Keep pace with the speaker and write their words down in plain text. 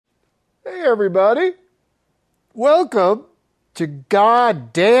Hey, everybody. Welcome to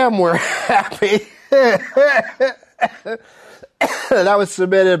Goddamn We're Happy. That was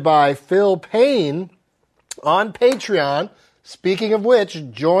submitted by Phil Payne on Patreon. Speaking of which,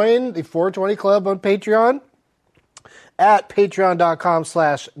 join the 420 Club on Patreon at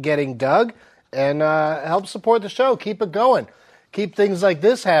patreon.com/gettingdoug and help support the show. Keep it going. Keep things like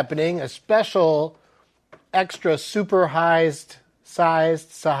this happening. A special, extra, sized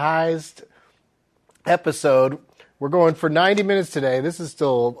episode. We're going for 90 minutes today. This is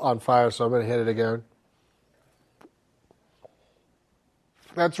still on fire, so I'm going to hit it again.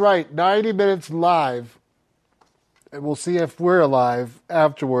 That's right, 90 minutes live. And we'll see if we're alive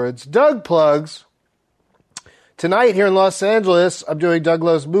afterwards. Doug plugs. Tonight here in Los Angeles, I'm doing Doug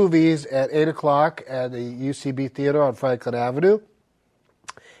Loves Movies at 8 o'clock at the UCB Theater on Franklin Avenue.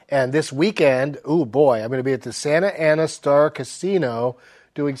 And this weekend, I'm going to be at the Santa Ana Star Casino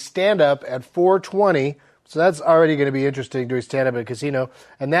doing stand-up at 420. So that's already going to be interesting, doing stand-up at a casino.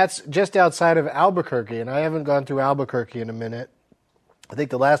 And that's just outside of Albuquerque, and I haven't gone through Albuquerque in a minute. I think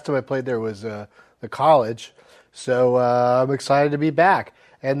the last time I played there was the college. So I'm excited to be back.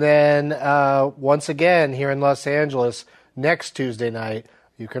 And then once again, here in Los Angeles, next Tuesday night,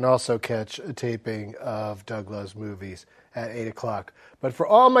 you can also catch a taping of Doug Loves Movies at 8 o'clock. But for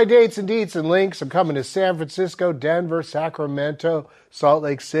all my dates and deets and links, I'm coming to San Francisco, Denver, Sacramento, Salt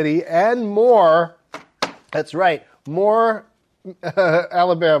Lake City, and more. That's right, more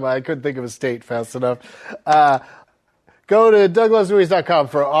Alabama. I couldn't think of a state fast enough. Go to douglovesmovies.com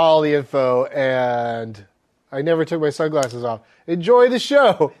for all the info, and I never took my sunglasses off. Enjoy the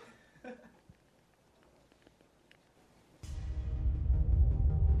show.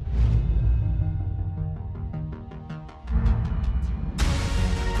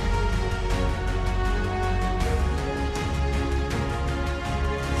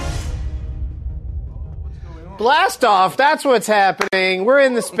 Blast off, that's what's happening. We're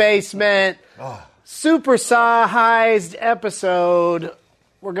in the basement. Super sized episode.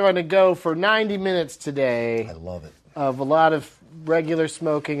 We're going to go for 90 minutes today. I love it. Of a lot of regular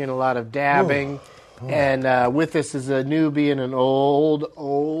smoking and a lot of dabbing. And with us is a newbie and an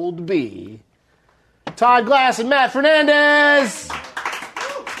old bee. Todd Glass and Matt Fernandez.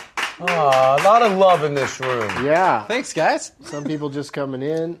 A lot of love in this room. Yeah. Thanks, guys. Some people just coming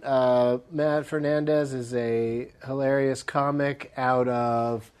in. Matt Fernandez is a hilarious comic out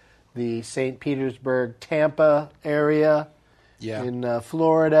of the St. Petersburg, Tampa area in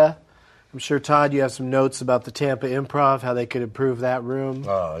Florida. I'm sure, Todd, you have some notes about the Tampa Improv, how they could improve that room.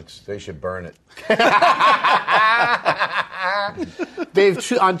 Oh, they should burn it. They've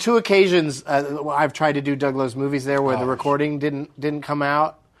on two occasions I've tried to do Doug Loves Movies there where the recording didn't come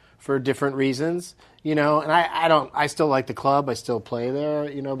out for different reasons, and I still like the club, I still play there,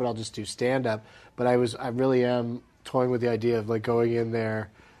 but I'll just do stand up. But I really am toying with the idea of like going in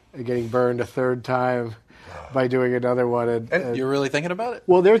there and getting burned a third time by doing another one. And you're really thinking about it?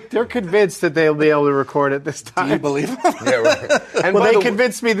 Well, they're convinced that they'll be able to record it this time. Do you believe them? Yeah, right. And well, they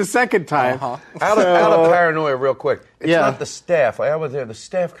convinced me the second time. Out of paranoia, real quick. It's Yeah. not the staff. I was there. The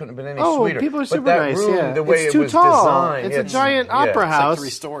staff couldn't have been any Oh, sweeter. people are super but that nice, room, yeah. the way It's it too was tall. designed. It's a giant opera house. It's like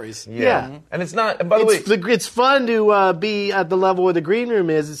 3 stories. Yeah. And it's not, and by the way, It's fun to be at the level where the green room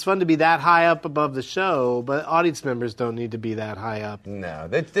is. It's fun to be that high up above the show, but audience members don't need to be that high up. no,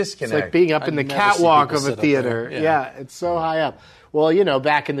 they disconnect. It's like being up in the never see catwalk people of a sit up theater. there. Yeah, it's so high up. Well,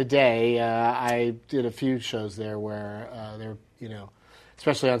 back in the day, I did a few shows there where they're,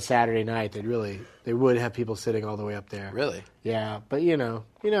 especially on Saturday night, they would have people sitting all the way up there. Really? Yeah, but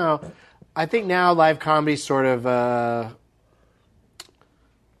I think now live comedy sort of.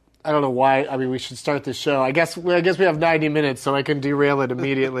 I don't know why. I mean, we should start the show. I guess we have 90 minutes, so I can derail it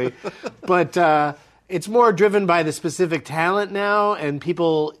immediately. But it's more driven by the specific talent now, and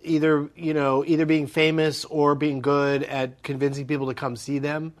people either being famous or being good at convincing people to come see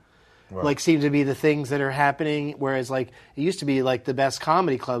them. Right. Like, seem to be the things that are happening. Whereas, like, it used to be like the best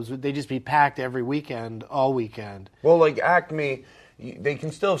comedy clubs, they'd just be packed every weekend, all weekend. Well, like Acme, they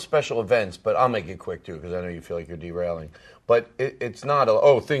can still have special events, but I'll make it quick, too, because I know you feel like you're derailing. But it's not,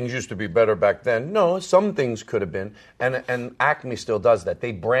 things used to be better back then. No, some things could have been. And Acme still does that.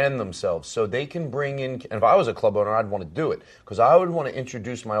 They brand themselves. So they can bring in, and if I was a club owner, I'd want to do it. Because I would want to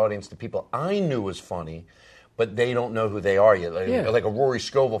introduce my audience to people I knew was funny, but they don't know who they are yet. Like a Rory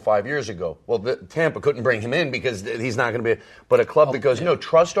Scovel 5 years ago. Well, Tampa couldn't bring him in because he's not going to be. But a club that goes, no,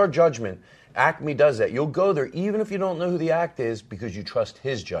 trust our judgment. Acme does that. You'll go there even if you don't know who the act is because you trust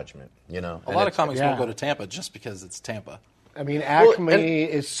his judgment. A lot of comics won't go to Tampa just because it's Tampa. I mean, Acme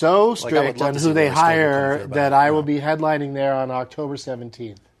is so strict on who they hire that I will be headlining there on October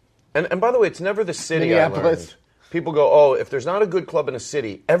 17th. And by the way, it's never the city. I Minneapolis. learned. People go, oh, if there's not a good club in a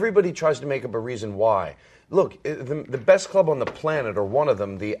city, everybody tries to make up a reason why. Look, the best club on the planet, or one of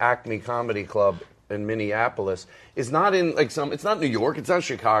them, the Acme Comedy Club in Minneapolis, is not in it's not New York, it's not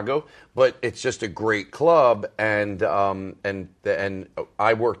Chicago, but it's just a great club. And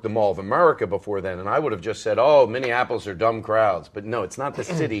I worked the Mall of America before then, and I would have just said, oh, Minneapolis are dumb crowds. But no, it's not the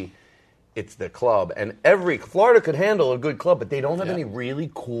city. It's the club. And Florida could handle a good club, but they don't have any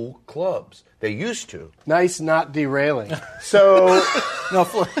really cool clubs. They used to. Nice, not derailing. So, No,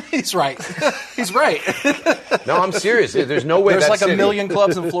 he's right. He's right. No, I'm serious. There's no way There's that like city. a million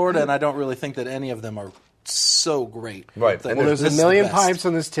clubs in Florida, and I don't really think that any of them are so great. Right. That Well, there's this a is the million best. pipes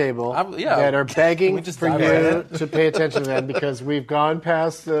on this table yeah. that are Can begging we just for dive you right to pay attention to them because we've gone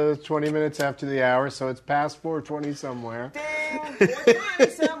past the 20 minutes after the hour, so it's past 4:20 somewhere.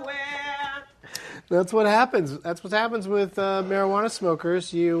 That's what happens. That's what happens with marijuana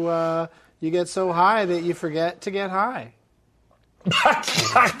smokers. You get so high that you forget to get high.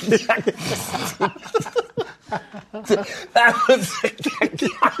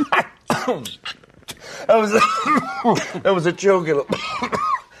 That was a joke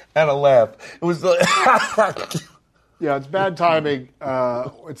and a laugh. It was like Yeah, it's bad timing.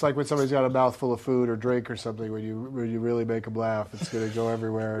 It's like when somebody's got a mouthful of food or drink or something. When you really make them laugh, it's going to go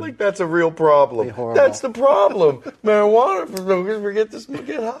everywhere. like that's a real problem. Horrible. That's the problem. Marijuana smokers forget to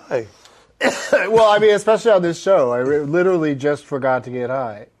get high. Well, I mean, especially on this show, I literally just forgot to get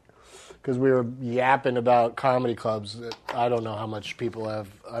high because we were yapping about comedy clubs. That I don't know how much people have.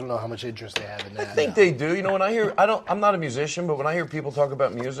 I don't know how much interest they have in that. I think they do. You know, when I hear, I'm not a musician, but when I hear people talk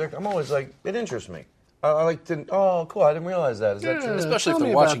about music, I'm always like, it interests me. I like to. Oh, cool! I didn't realize that. Is that true? Especially if Tell they're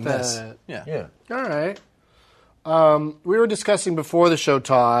me watching about this. that. Yeah. Yeah. All right. We were discussing before the show,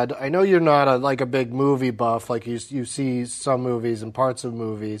 Todd. I know you're not a big movie buff, like you see some movies and parts of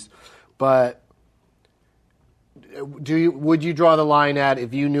movies, but would you draw the line at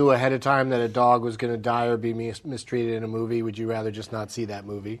if you knew ahead of time that a dog was going to die or be mistreated in a movie? Would you rather just not see that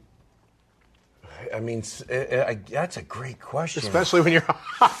movie? I mean, that's a great question. Especially when you're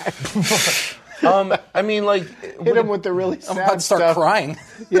high. I mean, like, Hit him with the really sad I'm about to start stuff. crying.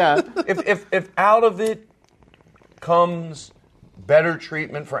 Yeah. if out of it comes better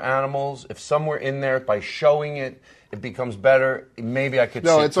treatment for animals, if somewhere in there by showing it becomes better, maybe I could.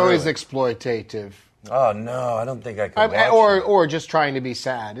 No, sit it's always through it. exploitative. Oh no, I don't think I could. Watch it. Or just trying to be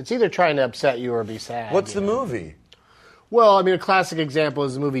sad. It's either trying to upset you or be sad. What's you the know? movie? Well, I mean, a classic example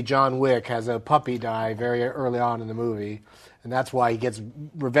is the movie John Wick has a puppy die very early on in the movie, and that's why he gets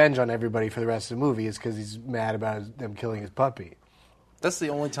revenge on everybody for the rest of the movie is because he's mad about them killing his puppy. That's the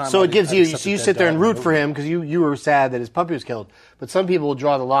only time. So it gives I'd you, accept so a you dead sit there dog and in a root for movie. him because you were sad that his puppy was killed. But some people will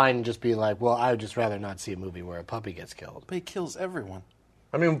draw the line and just be like, well, I would just rather not see a movie where a puppy gets killed. But he kills everyone.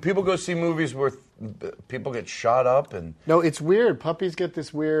 I mean, people go see movies where people get shot up and. No, it's weird. Puppies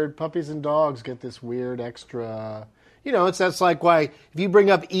and dogs get this weird extra. You know, that's like why if you bring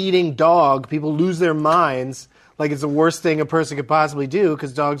up eating dog, people lose their minds. Like it's the worst thing a person could possibly do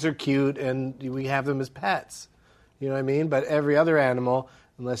because dogs are cute and we have them as pets. You know what I mean? But every other animal,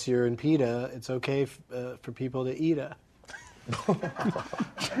 unless you're in PETA, it's okay for people to eat a.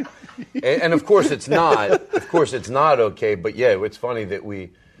 And of course it's not. Of course it's not okay. But yeah, it's funny that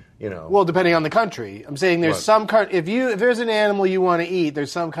we, you know. Well, depending on the country, I'm saying there's Right. some if there's an animal you want to eat,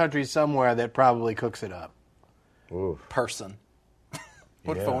 there's some country somewhere that probably cooks it up. Person.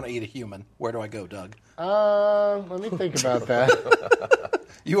 What if I Yeah. want to eat a human? Where do I go, Doug? Let me think about that.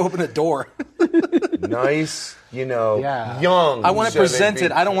 You open a door. Nice, you know, Yeah. young. I want to so they present be-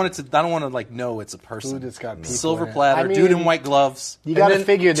 it. I don't want it to. I don't want to like know it's a person. Food that's got people Silver in it. platter, I mean, dude in white gloves, You got to then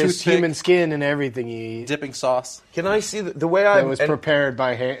figure there's toothpick. human skin in everything you eat. dipping sauce. Can I see the way I That was prepared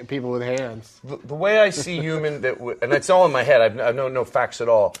by people with hands. the way I see human and it's all in my head. I've no facts at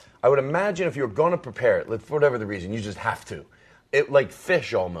all. I would imagine if you're going to prepare it, for whatever the reason, you just have to. It like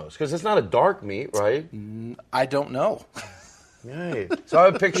fish almost because it's not a dark meat, right? I don't know. Right. So I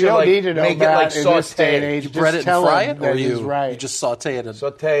would picture You don't like need to know make it that like in this day and sauteed. age. You Just bread it and tell fry him it, or that he's you right. just saute it.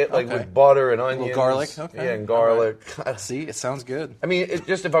 Saute it like Okay. with butter and onions, garlic? Okay. yeah, and garlic. See, it sounds good. I mean,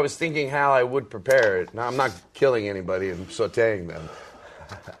 just if I was thinking how I would prepare it. Now I'm not killing anybody and sautéing them.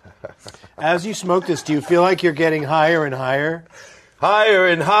 As you smoke this, do you feel like you're getting higher and higher? Higher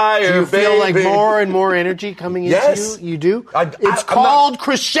and higher, Do you feel like baby. more and more energy coming into Yes. you? You do? I'm It's not- called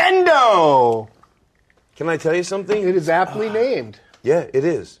crescendo. Can I tell you something? It is aptly named. Yeah, it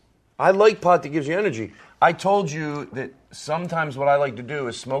is. I like pot that gives you energy. I told you that sometimes what I like to do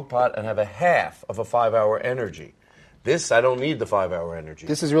is smoke pot and have a half of a 5-hour energy. This, I don't need the 5-hour energy.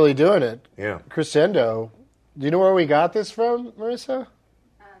 This is really doing it. Yeah. Crescendo. Do you know where we got this from, Marissa?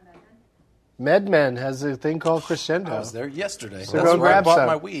 MedMen has a thing called Crescendo. I was there yesterday. So That's go where I grab bought some.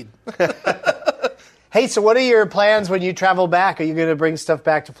 my weed. Hey, so what are your plans when you travel back? Are you going to bring stuff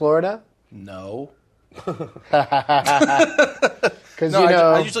back to Florida? No. Because No, you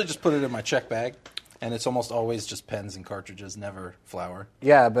know, I usually just put it in my check bag, and it's almost always just pens and cartridges, never flour.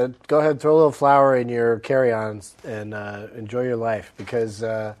 yeah, but go ahead, throw a little flour in your carry-ons and enjoy your life. Because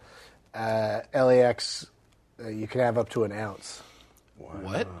LAX, you can have up to an ounce.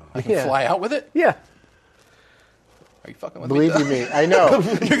 What? I can Yeah. fly out with it? Yeah. Are you fucking with Believe me? you me, I know.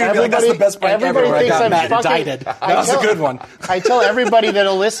 You're gonna be like, that's the best prank ever. Everybody Where I thinks got I'm Matt fucking. indicted. That was a good one. I tell everybody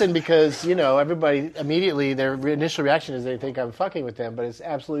that'll listen because everybody immediately their initial reaction is they think I'm fucking with them, but it's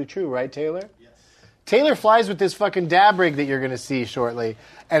absolutely true, right, Taylor? Yes. Taylor flies with this fucking dab rig that you're going to see shortly,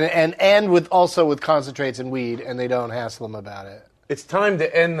 and with also with concentrates and weed, and they don't hassle him about it. It's time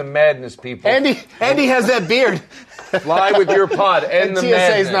to end the madness, people. Andy has that beard. Fly with your pod. End the TSA's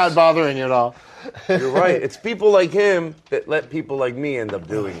madness. not bothering you at all. You're right. It's people like him that let people like me end up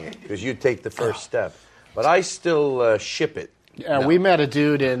doing it because you take the first step. But I still ship it. We met a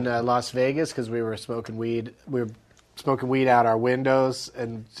dude in Las Vegas because we were smoking weed. We were smoking weed out our windows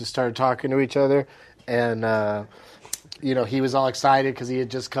and just started talking to each other. And, he was all excited because he had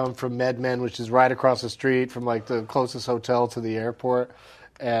just come from MedMen, which is right across the street from like the closest hotel to the airport.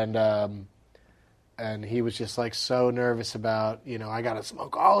 And he was just like so nervous about, I got to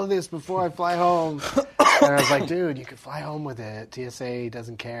smoke all of this before I fly home. And I was like, dude, you can fly home with it. TSA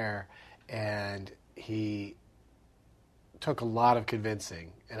doesn't care. And he took a lot of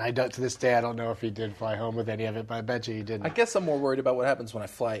convincing. And to this day, I don't know if he did fly home with any of it, but I bet you he didn't. I guess I'm more worried about what happens when I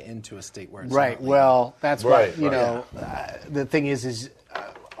fly into a state where it's Right. not legal. Well, that's Right, right. The thing is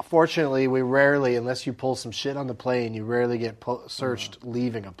fortunately, we rarely, unless you pull some shit on the plane, you rarely get searched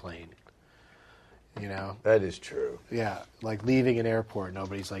leaving a plane. That is true. Yeah, like leaving an airport,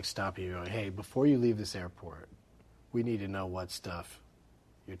 nobody's like stopping you going, hey, before you leave this airport, we need to know what stuff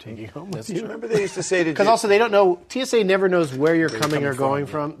you're taking home with you. Remember they used to say to Because also they don't know, TSA never knows where you're coming or coming going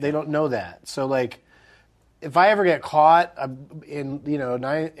from. They don't know that. So like, if I ever get caught in,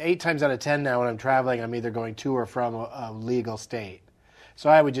 8 times out of 10 now when I'm traveling, I'm either going to or from a legal state. So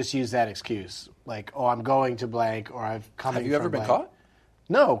I would just use that excuse. Like, oh, I'm going to blank or I'm coming Have you ever from been blank. caught?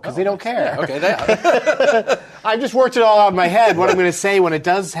 No, because they don't care. Yeah, okay. I've just worked it all out in my head. What I'm going to say when it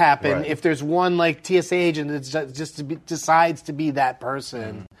does happen, Right. if there's one like TSA agent that decides to be that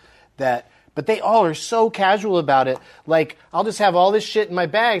person, but they all are so casual about it. Like I'll just have all this shit in my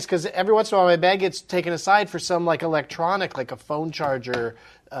bags because every once in a while my bag gets taken aside for some like electronic, like a phone charger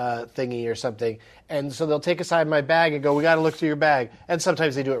thingy or something, and so they'll take aside my bag and go, "We got to look through your bag." And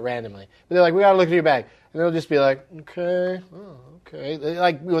sometimes they do it randomly, but they're like, "We got to look through your bag," and they'll just be like, "Okay." Okay,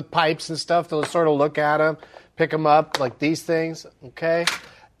 like with pipes and stuff, they'll sort of look at them, pick them up, like these things, okay?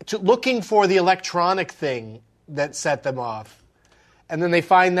 Looking for the electronic thing that set them off. And then they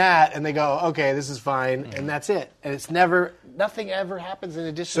find that, and they go, okay, this is fine, and that's it. And it's nothing ever happens in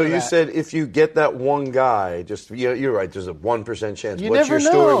addition So to that. you said if you get that one guy, you're right, there's a 1% chance. You What's never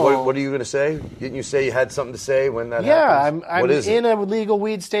your story? know. What are you going to say? Didn't you say you had something to say when that Yeah, happens? I'm What is in it? a legal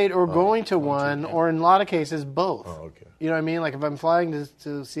weed state or going to one, or in a lot of cases, both. Oh, okay. You know what I mean? Like if I'm flying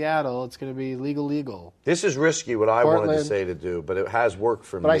to Seattle, it's going to be legal. This is risky, what I wanted to Portland. say to do, but it has worked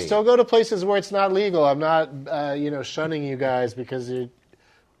for me. But I still go to places where it's not legal. I'm not, shunning you guys because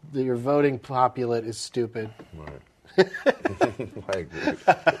your voting populate is stupid. Right. I agree.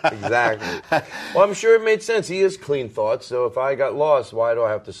 Exactly. Well, I'm sure it made sense. He has clean thoughts, so if I got lost, why do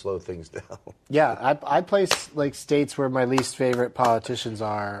I have to slow things down? Yeah, I place like states where my least favorite politicians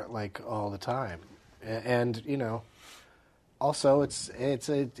are like all the time, and also it's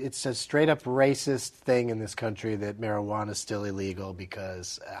a straight up racist thing in this country that marijuana is still illegal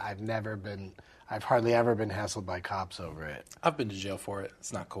because I've hardly ever been hassled by cops over it. I've been to jail for it.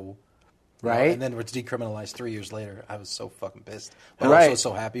 It's not cool. Right? And then it's decriminalized 3 years later. I was so fucking pissed. But Right. also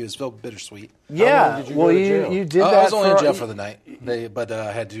so happy. It was so bittersweet. Yeah, did you well, go to jail? you did I that. was only in jail for the night. But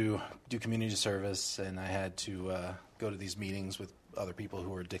I had to do community service, and I had to go to these meetings with other people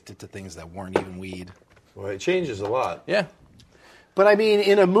who were addicted to things that weren't even weed. Well, it changes a lot. Yeah. But I mean,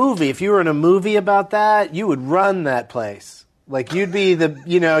 in a movie, if you were in a movie about that, you would run that place. Like you'd be the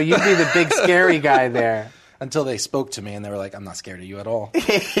big scary guy there. Until they spoke to me, and they were like, I'm not scared of you at all.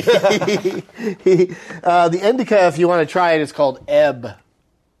 The indica, if you want to try it, is called ebb,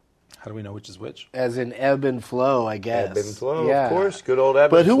 How do we know which is which? as in ebb and flow, I guess. Ebb and flow, Yeah. of course. Good old ebb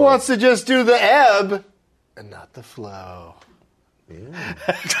But and who flow. wants to just do the ebb and not the flow? I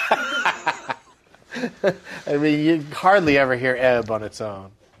mean, you hardly ever hear ebb on its own.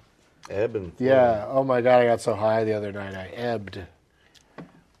 Ebb and flow. Yeah. Oh my God, I got so high the other night I ebbed.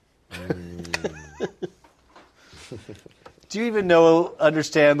 Do you even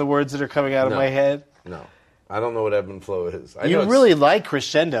understand the words that are coming out of No. my head? No. I don't know what ebb and flow is. I know You it's- really like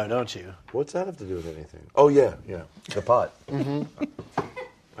crescendo, don't you? What's that have to do with anything? Oh, yeah. The pot. Mm-hmm.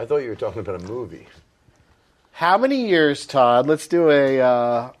 I thought you were talking about a movie. How many years, Todd? Let's do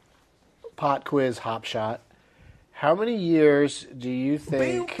a pot quiz hop shot. How many years do you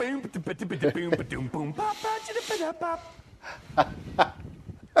think...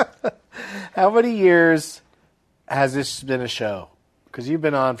 How many years has this been a show? Because you've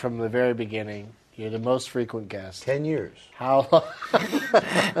been on from the very beginning. You're the most frequent guest. 10 years. How long?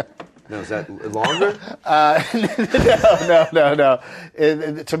 No, is that longer?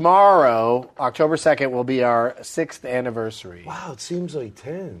 No. Tomorrow, October 2nd, will be our 6th anniversary. Wow, it seems like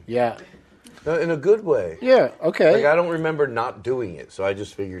 10. Yeah. No, in a good way. Yeah, okay. Like, I don't remember not doing it, so I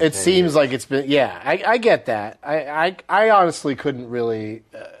just figured It 10 seems years. like it's been, yeah, I get that. I honestly couldn't really,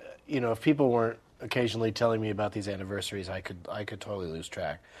 if people weren't occasionally telling me about these anniversaries, I could totally lose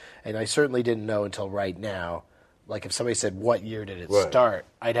track. And I certainly didn't know until right now. Like if somebody said, what year did it start?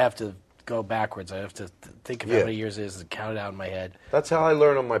 I'd have to go backwards. I'd have to think of how many years it is and count it out in my head. That's how I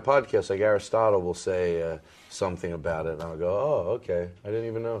learn on my podcast. Like Aristotle will say something about it, and I'll go, oh, okay. I didn't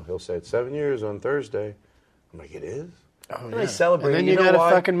even know. He'll say, it's 7 years on Thursday. I'm like, it is? Oh, and I celebrate and then it. you know gotta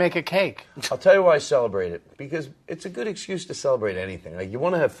why? fucking make a cake. I'll tell you why I celebrate it. Because it's a good excuse to celebrate anything. Like, you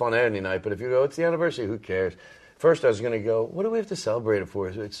want to have fun any night, but if you go, it's the anniversary, who cares? First, I was going to go, what do we have to celebrate it for?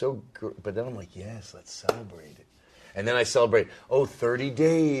 It's so good. But then I'm like, yes, let's celebrate it. And then I celebrate, 30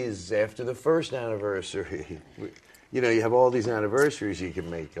 days after the first anniversary. You have all these anniversaries you can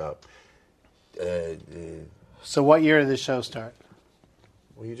make up. So what year did the show start?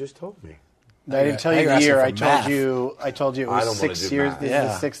 Well, you just told me. I didn't tell you you're the year. asking for math. I told you it I was don't wanna 6 do years. math. This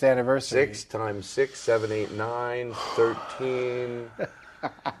Yeah. is the 6th anniversary. 6 times 6, 7, 8, 9, 13.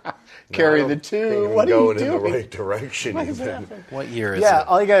 Carry No, I the don't 2. think I'm What are you going in the doing? right direction. Even. What year is Yeah, it?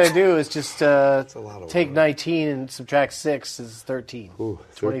 all you got to do is just a lot of take work. 19 and subtract 6 is 13. Ooh,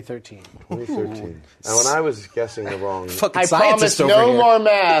 2013. 2013. Now, when I was guessing the wrong... Fucking I promise scientist over no here. more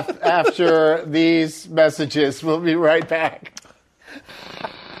math after these messages. We'll be right back.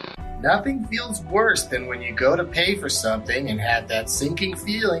 Nothing feels worse than when you go to pay for something and have that sinking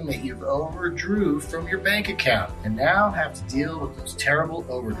feeling that you've overdrew from your bank account and now have to deal with those terrible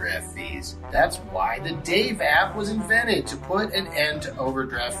overdraft fees. That's why the Dave app was invented, to put an end to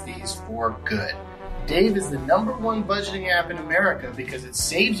overdraft fees for good. Dave is the #1 budgeting app in America because it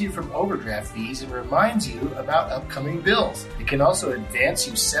saves you from overdraft fees and reminds you about upcoming bills. It can also advance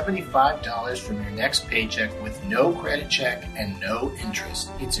you $75 from your next paycheck with no credit check and no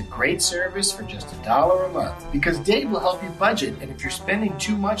interest. It's a great service for just $1 a month because Dave will help you budget, and if you're spending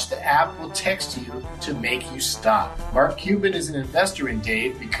too much, the app will text you to make you stop. Mark Cuban is an investor in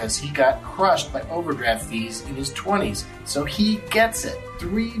Dave because he got crushed by overdraft fees in his 20s, so he gets it.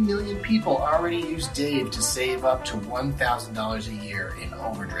 3 million people already use Dave to save up to $1,000 a year in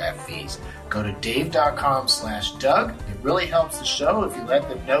overdraft fees. Go to dave.com/Doug. It really helps the show if you let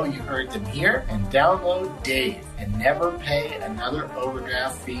them know you heard them here, and download Dave and never pay another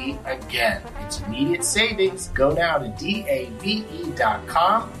overdraft fee again. It's immediate savings. Go now to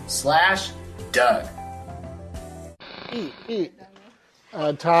dave.com/Doug.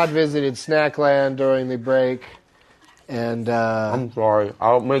 Todd visited Snackland during the break. And I'm sorry.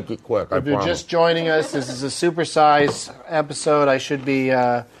 I'll make it quick. if you're just joining us, this is a supersize episode. I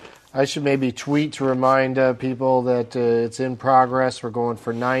should maybe tweet to remind people that it's in progress. We're going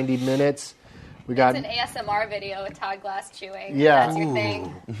for 90 minutes. We got It's an ASMR video with Todd Glass chewing. Yeah. That's your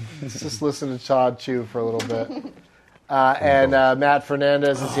thing. let's just listen to Todd chew for a little bit. And Matt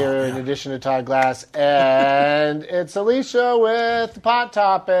Fernandez is here in addition to Todd Glass, and it's Alicia with Pot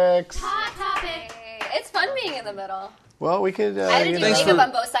Topics. Hot topic. It's fun being in the middle. Well, we could. I had to do Thanks makeup for-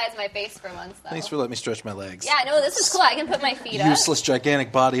 on both sides of my face for once, though. Thanks for letting me stretch my legs. Yeah, no, this is cool. I can put my feet up. Useless,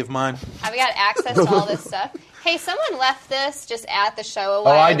 gigantic body of mine. I've got access to all this stuff. Hey, someone left this just at the show a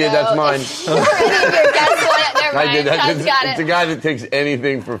while I did. ago. That's mine. You're your guest one. Never mind. I did. Todd's got It's a it. guy that takes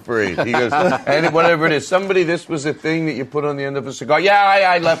anything for free. He goes, and whatever it is. Somebody, this was a thing that you put on the end of a cigar. Yeah,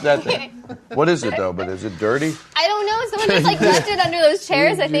 I left that thing. What is it, though? But is it dirty? I don't know. Someone just left it under those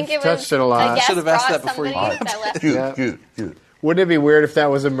chairs. I think it was. touched it a lot. I guess Should have asked brought that before you somebody left. that left. Cute, Yeah. cute. Wouldn't it be weird if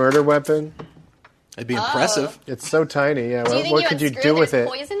that was a murder weapon? It'd be impressive. It's so tiny. Yeah. Do you What, think what you could would you screw do with there's it?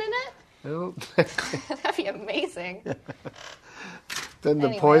 poison in it? Well, That'd be amazing. then the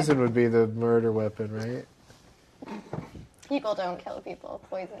Anyway. poison would be the murder weapon, right? People don't kill people.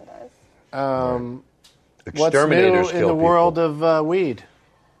 Poison does. What's Exterminators new in kill the people. world of weed?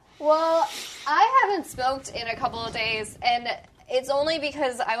 Well, I haven't smoked in a couple of days, and It's only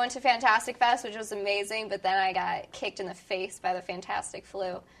because I went to Fantastic Fest, which was amazing, but then I got kicked in the face by the Fantastic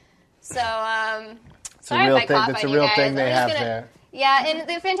Flu. So, sorry real if I thing. cough That's on a you real guys. thing they I'm just have there. Yeah, and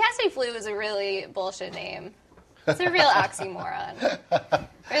the Fantastic Flu is a really bullshit name. It's a real oxymoron.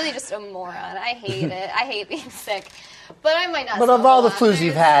 Really just a moron. I hate it. I hate being sick. But I might not But of smoke all a the lot. flus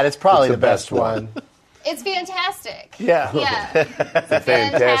you've had, it's probably It's the the best best one. It's fantastic. Yeah. Yeah. It's a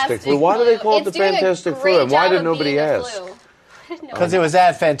Fantastic Flu. Why do they call it It's the doing a Fantastic Flu? great And why job did of nobody being the ask? flu. Because it was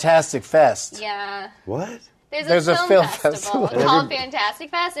at Fantastic Fest. Yeah. What? There's a film film festival festival. called Fantastic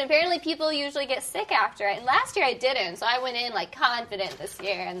Fest, and apparently people usually get sick after it. And last year I didn't, so I went in like confident this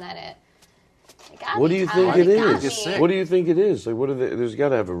year, and then it got What me, do you Todd. think it got is? me. What do you think it is? Like, what are they, there's got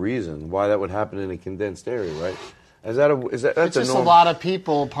to have a reason why that would happen in a condensed area, right? Is that It's that's just a norm? lot of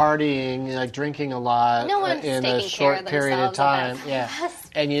people partying, like drinking a lot No one's in taking a care short of period of themselves time. at Yeah,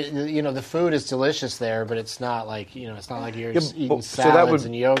 Fest. and you know the food is delicious there, but it's not like it's not like you're just but- eating so that salads would-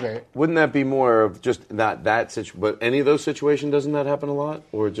 and yogurt. Wouldn't that be more of just not that situation? But any of those situations, doesn't that happen a lot,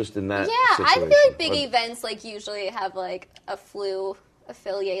 or just in that? Yeah, I situation? feel like big Or- events like usually have like a flu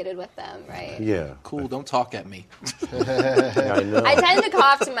affiliated with them, right? Yeah, Cool, don't talk at me. yeah, I know. I tend to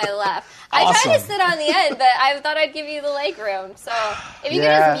cough to my left. I tried to Awesome. sit on the end, but I thought I'd give you the leg room. So if you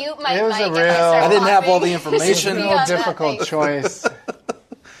Yeah, could just mute my it was mic a and I real- start I didn't have all the coughing, information. be Real on that difficult thing. choice.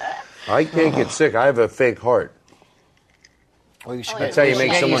 I can't get sick. I have a fake heart. Well, you should That's get, how you we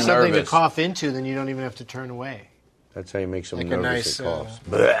make should get you someone something nervous. to cough into, then you don't even have to turn away. That's how you make someone Like a nervous. nice, It coughs.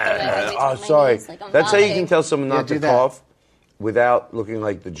 every Oh, time my sorry. nose, like I'm That's how you can vomiting. tell someone Yeah, not do to that. cough without looking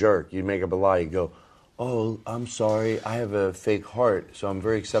like the jerk. You make up a lie. You go, "Oh, I'm sorry. I have a fake heart, so I'm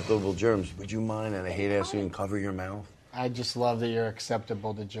very acceptable to germs. Would you mind?" And I hate asking you and cover your mouth. I just love that you're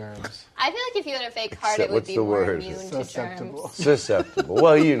acceptable to germs. I feel like if you had a fake heart, Except- it would what's be the more word? immune to Susceptible. germs. Susceptible.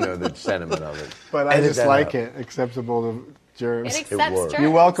 Well, you know the sentiment of it. But I Edit just that like out. it. Acceptable to germs. It accepts works. germs.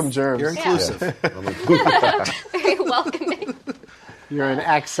 You're welcome, germs. You're inclusive. Very welcoming. You're an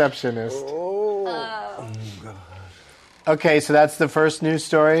acceptionist. Oh. Okay, so that's the first news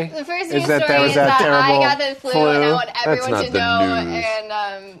story. The first Is news that story there was is that that I terrible got the flu, flu? and I want That's everyone not to the know. news.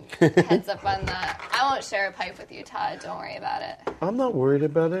 And heads up on that. I won't share a pipe with you, Todd. Don't worry about it. I'm not worried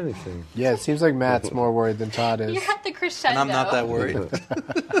about anything. Yeah, it seems like Matt's more worried than Todd is. You're at the crescendo. And I'm not that worried.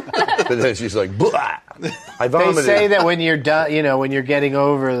 But then she's like, "Blah." I They vomited. say that when you're done, when you're getting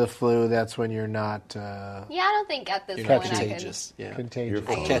over the flu, that's when you're not Yeah, I don't think at this You're point not I could. contagious. Yeah. contagious. You're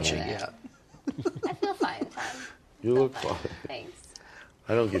fine. Catching, Yeah. yeah. I feel fine, Todd. You look fine. Thanks.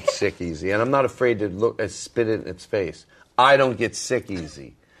 I don't get sick easy, and I'm not afraid to spit it in its face. I don't get sick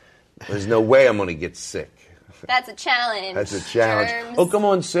easy. There's no way I'm going to get sick. That's a challenge. That's a challenge. Germs. Oh, come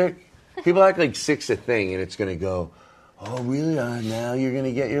on, sick. People act like sick's a thing, and it's going to go, "Oh, really? Now you're going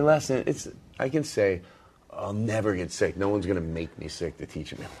to get your lesson." I can say, I'll never get sick. No one's going to make me sick to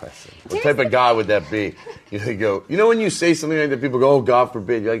teach me a lesson. What type of God would that be? You go, when you say something like that, people go, "Oh, God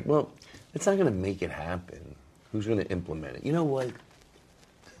forbid." You're like, well, it's not going to make it happen. Who's going to implement it? You know what?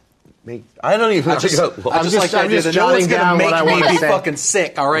 I don't even. I just I'm like the I'm idea just that no one's jotting going to down what I make me wanna be say. fucking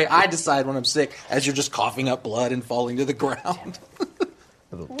sick, all right? I decide when I'm sick as you're just coughing up blood and falling to the ground.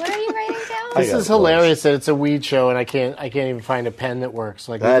 What are you writing down? This got is hilarious that it's a weed show and I can't even find a pen that works.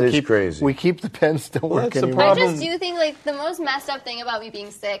 Like That we is keep, crazy. We keep the pens don't work that's the anymore. I problem. just do think like the most messed up thing about me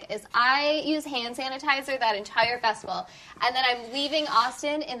being sick is I use hand sanitizer that entire festival, and then I'm leaving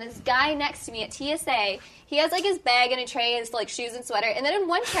Austin, and this guy next to me at TSA, he has like his bag and a tray, his like shoes and sweater, and then in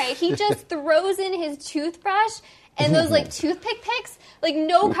one tray he just throws in his toothbrush and those like toothpick picks, like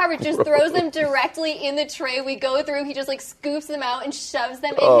no coverage, just throws them directly in the tray we go through. He just like scoops them out and shoves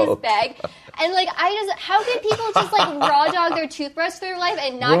them in his bag. And like how can people just like raw dog their toothbrush through life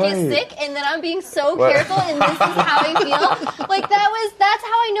and not get Right. sick? And then I'm being so careful, and this is how I feel. Like that's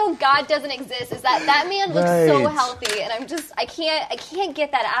how I know God doesn't exist. Is that man looks so Right. healthy, and I can't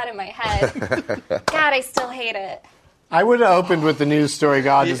get that out of my head. God, I still hate it. I would have opened with the news story.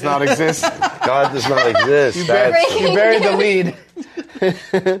 God does not exist. God does not exist. That's You buried the lead.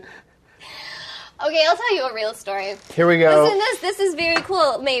 Okay, I'll tell you a real story. Here we go. Listen, this is very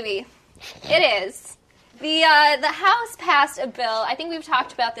cool. Maybe it is. The House passed a bill. I think we've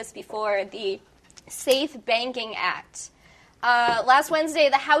talked about this before. The Safe Banking Act. Last Wednesday,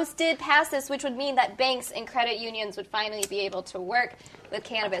 the House did pass this, which would mean that banks and credit unions would finally be able to work with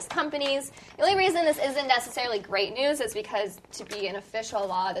cannabis companies. The only reason this isn't necessarily great news is because to be an official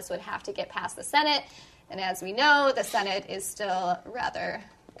law, this would have to get past the Senate. And as we know, the Senate is still rather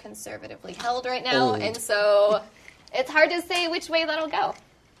conservatively held right now. And so it's hard to say which way that'll go.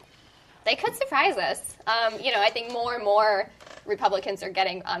 They could surprise us. I think more and more Republicans are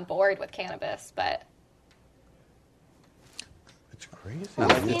getting on board with cannabis, but crazy.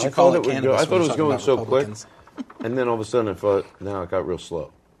 What I you call thought it it was cannabis I thought when it you're was going talking so about quick, Republicans. and then all of a sudden I thought, now it got real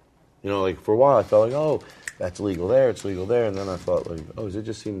slow. You know, like for a while I felt like, oh, that's legal there, it's legal there, and then I thought like, oh, it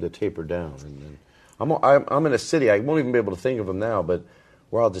just seemed to taper down. And then I'm in a city, I won't even be able to think of them now, but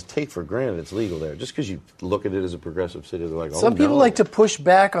where I'll just take for granted it's legal there. Just because you look at it as a progressive city, they're like, oh, Some people no. like to push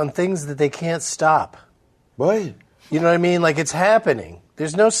back on things that they can't stop. What? You know what I mean? Like, it's happening.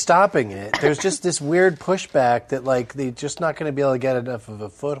 There's no stopping it. There's just this weird pushback that, like, they're just not going to be able to get enough of a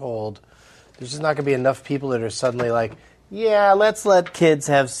foothold. There's just not going to be enough people that are suddenly like, yeah, let's let kids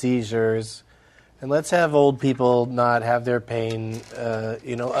have seizures. And let's have old people not have their pain,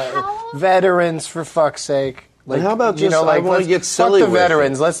 veterans, for fuck's sake. Like, And how about you just, know, I like, wanna let's- get silly fuck the with it.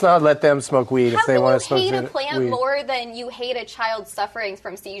 veterans. Let's not let them smoke weed if they want to How smoke can you hate a plant weed. more than you hate a child suffering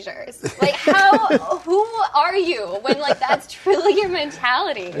from seizures? Like, who are you when, like, that's truly your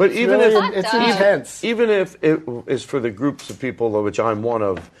mentality? But even really- if it's dumb. intense. Even if it is for the groups of people, of which I'm one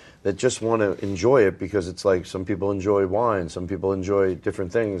of, that just want to enjoy it because it's like some people enjoy wine, some people enjoy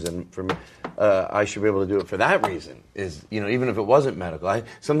different things, and for me, I should be able to do it for that reason. Is, you know, even if it wasn't medical.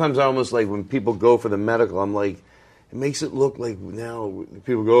 Sometimes I almost like when people go for the medical, I'm like, it makes it look like now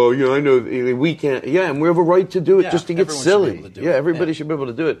people go, oh, yeah, I know we can't. Yeah, and we have a right to do it Yeah, just to get everyone should be silly. able to do Yeah, it. everybody Yeah. should be able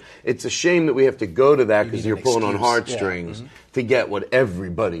to do it. It's a shame that we have to go to that because need you're an pulling on excuse. heartstrings to get what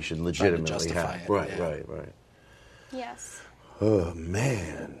everybody should legitimately justify have. it, Right, yeah. right. Yes. Oh,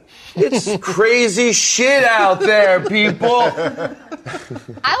 man. It's crazy shit out there, people. I want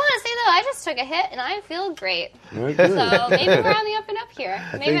to say, though, I just took a hit and I feel great. Very good. So maybe we're on the up and up here.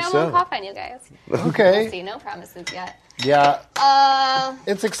 Maybe think I so. won't cough on you guys. Okay. We'll see. No promises yet. Yeah.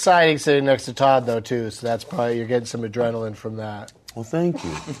 It's exciting sitting next to Todd, though, too. So that's probably, you're getting some adrenaline from that. Well, thank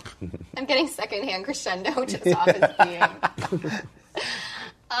you. I'm getting secondhand crescendo just off his being.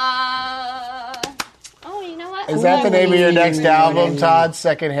 Oh, you know what? Is that the name of your next album, Todd?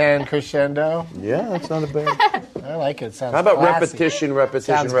 Secondhand Crescendo? Yeah, that's not a bad. I like it. It sounds How about classy. repetition,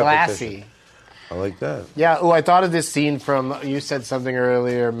 Sounds classy. I like that. Yeah, I thought of this scene from, you said something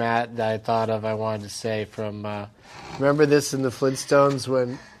earlier, Matt, that I thought of, I wanted to say from, remember this in the Flintstones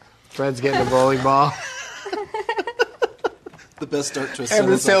when Fred's getting a bowling ball? The best start to a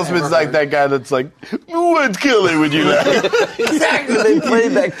And the sentence I've salesman's ever like heard. that guy that's like, what color would you like? Exactly, they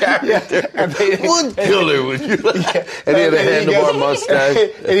played that character. What color would you like? And he had a handlebar mustache.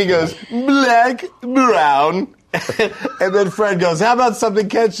 And he goes, black, brown. And then Fred goes, how about something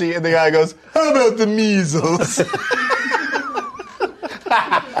catchy? And the guy goes, how about the measles?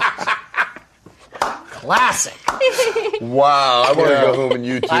 Classic. Wow, I want to go home and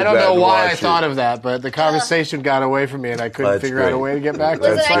YouTube I don't that know and why I watch thought it. of that, but the conversation got away from me and I couldn't That's figure out a great. way to get back to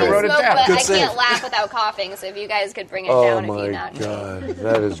it, Listen, so I I can wrote it smoke, down. but Good I save. can't laugh without coughing, so if you guys could bring it Oh down if my you not. God,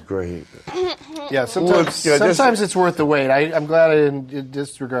 that is great. Yeah, sometimes, Well, just- sometimes it's worth the wait. I'm glad I didn't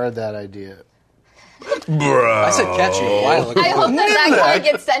disregard that idea. Bruh. I said catchy a while ago. I hope that card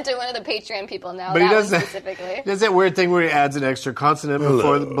gets sent to one of the Patreon people now. But he that does one that- specifically. He does that weird thing where he adds an extra consonant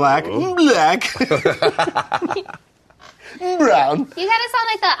before the black. Black. Brown. You gotta sound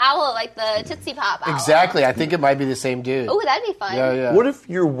like the owl, like the Tootsie Pop owl. Exactly. I think it might be the same dude. Oh, that'd be fun. Yeah. What if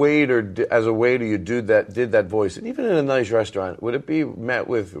your waiter, as a waiter, you did that voice, and even in a nice restaurant, would it be met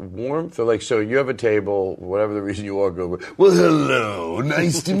with warmth, or like, so you have a table, whatever the reason you walk over, well, hello,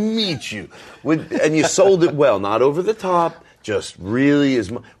 nice to meet you, and you sold it well, not over the top, just really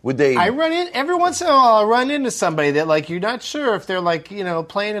would they? I run in every once in a while. I'll run into somebody that like you're not sure if they're like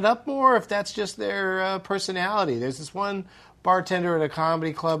playing it up more, or if that's just their personality. There's this one bartender at a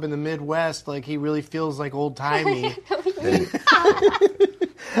comedy club in the Midwest. Like he really feels like old timey.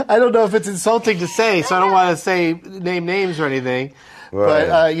 I don't know if it's insulting to say, so I don't want to name names or anything.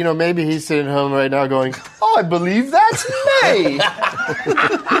 Right. But maybe he's sitting home right now going, "Oh, I believe that's me."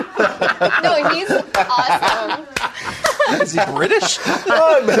 No, he's awesome. Is he British?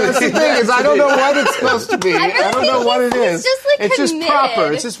 That's the thing is, I don't know what it's supposed to be. I don't know what it is. just, like, it's just committed.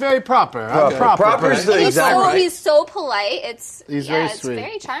 proper. It's just very proper. I'm proper. Proper's the He's exact so right. he's so polite. He's very it's sweet.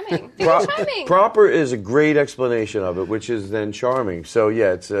 very charming. Very charming. Proper is a great explanation of it, which is then charming. So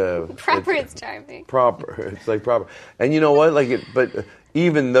yeah, it's Proper is charming. proper. It's like proper, and you know what? Like it, but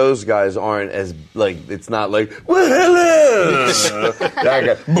even those guys aren't as like. It's not like well, hello. That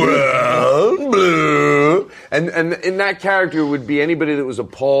guy, brown, blue, and in that character would be anybody that was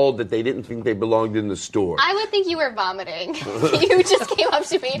appalled that they didn't think they belonged in the store. I would think you were vomiting. You just came up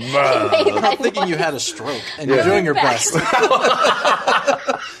to me and made that I'm thinking you noise. had a stroke, and you're doing your best.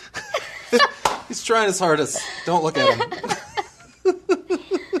 He's trying his hardest. Don't look at him.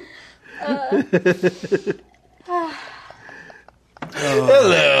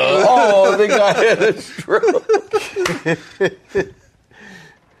 Hello. Oh, the guy had a stroke.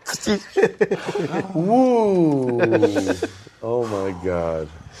 Woo! Oh my God.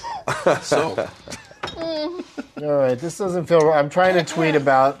 So, All right, this doesn't feel right. I'm trying to tweet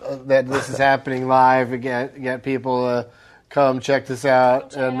about that this is happening live again, get people to come check this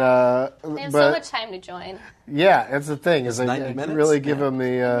out. And They have but so much time to join. yeah, that's the thing. Is I 90 minutes? really give them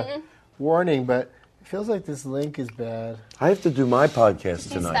the warning, but it feels like this link is bad. I have to do my podcast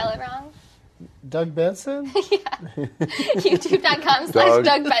Do you spell tonight. it wrong? Doug Benson?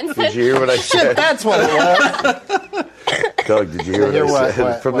 YouTube.com/Doug Benson. Did you hear what I said? That's what it was. Doug, did you hear Hear what I what? said?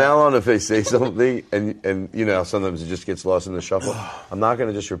 What? From What? now on, if they say something, and you know, sometimes it just gets lost in the shuffle, I'm not going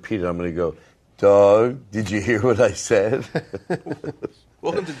to just repeat it. I'm going to go, Doug, did you hear what I said?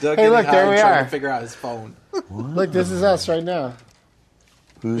 welcome to Doug Hey, getting look, high there and we trying are. to figure out his phone. Look, this is us right now.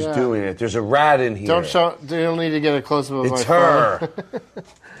 Who's Yeah. doing it? There's a rat in here. Don't show. You don't need to get a close up of It's my her. phone.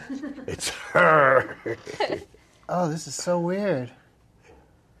 It's her. Oh, this is so weird.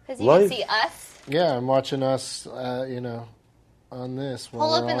 Because you Life. can see us. Yeah, I'm watching us. On this while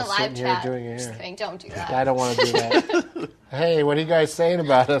Pull up we're in the all live sitting here chat. doing it Just here. kidding. Don't do that. I don't want to do that. Hey, what are you guys saying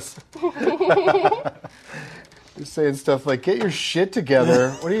about us? You're saying stuff like, get your shit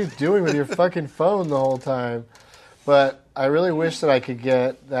together. What are you doing with your fucking phone the whole time? But I really wish that I could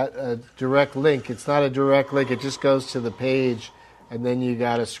get that direct link. It's not a direct link. It just goes to the page, and then you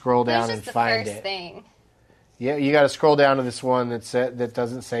got to scroll That's down and just the find first it. thing. Yeah, you got to scroll down to this one that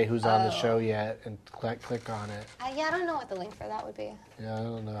doesn't say who's on the show yet, and click on it. Yeah, I don't know what the link for that would be. Yeah, I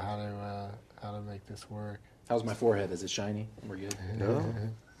don't know how to make this work. How's my forehead? Is it shiny? We're good. No.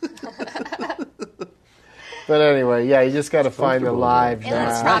 But anyway, yeah, you just got to find the comfortable. live It looks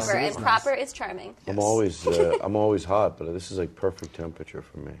now. proper, Nice. and proper is charming. I'm always hot, but this is like perfect temperature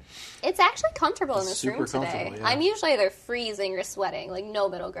for me. It's actually comfortable in It's this super room today. comfortable, yeah. I'm usually either freezing or sweating, like no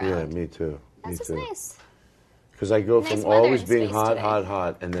middle ground. Yeah, me too. That's me just too. nice. Because I go Nice from weather always in being space hot, today.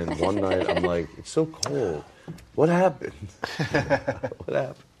 hot, and then one night I'm like, it's so cold. What happened? What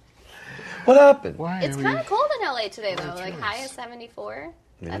happened? What happened? Why It's are we- kind of cold in LA today, though. Like high is 74.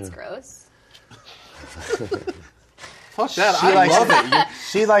 That's Yeah. gross. Fuck that. She I likes- love it.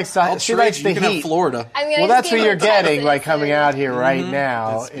 She likes I'll she trade likes you. the You can have heat. Florida. I mean, I Well, just that's gave what you're him getting Texas, by coming and- out here right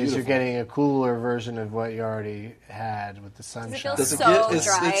now. It's Is you're beautiful. getting a cooler version of what you already had with the feel sunshine. Does it So get? It's,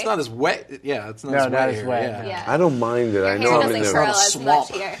 dry. it's not as wet. Yeah, it's not No, as not wet as here. wet, Yeah. no. Yeah. I don't mind it. I Your know hair I'm doesn't in It's curl not a there. as swamp.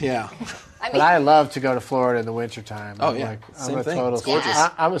 much here. Yeah. I mean, But I love to go to Florida in the wintertime. Oh, I'm yeah. like, I'm Same a thing. total. It's gorgeous.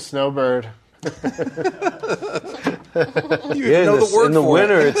 I'm a snowbird. You Yeah, know the word in the for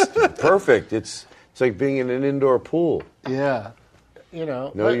winter, it. it's perfect. It's like being in an indoor pool. Yeah.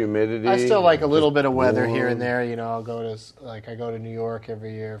 No but humidity. I still like a little just bit of weather warm. here and there. I'll go to I go to New York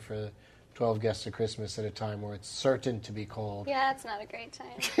every year for 12 guests of Christmas at a time where it's certain to be cold. yeah, it's not a great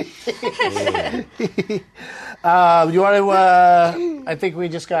time. You want to? I think we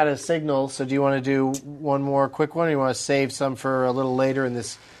just got a signal. So do you want to do one more quick one, or you want to save some for a little later in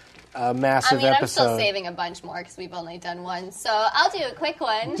this massive I mean, I'm episode? still saving a bunch more because we've only done one. So I'll do a quick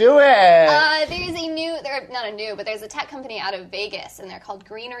one. Do it. There's a new, not a new, but there's a tech company out of Vegas, and they're called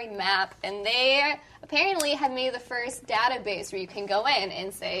Greenery Map, and they apparently have made the first database where you can go in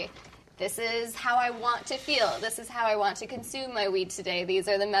and say, this is how I want to feel. This is how I want to consume my weed today. These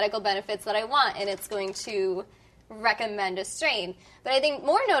are the medical benefits that I want, and it's going to recommend a strain. But I think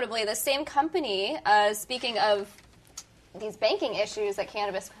more notably, the same company, speaking of these banking issues that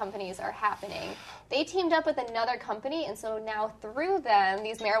cannabis companies are happening, they teamed up with another company, and so now through them,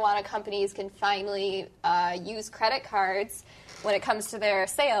 these marijuana companies can finally use credit cards when it comes to their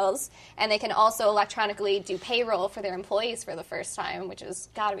sales, and they can also electronically do payroll for their employees for the first time, which has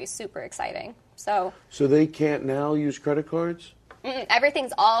got to be super exciting. So they can't now use credit cards?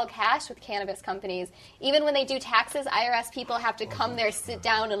 everything's all cash with cannabis companies. Even when they do taxes, IRS people have to come there, sit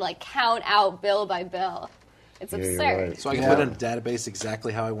down, and like count out bill by bill. It's Yeah, you're absurd. right. So I can put in a database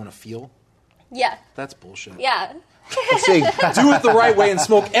exactly how I want to feel. Yeah. That's bullshit. Yeah. Say, Do it the right way and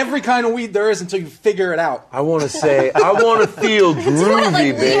smoke every kind of weed there is until you figure it out. I want to say, I want to feel groovy,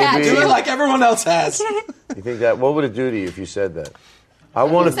 like we had baby. to. Do it like everyone else has. You think that? What would it do to you if you said that? I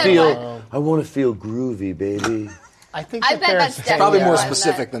want to said feel. what? I want to feel groovy, baby. I think I that bet there's that's Probably Yeah. more Yeah.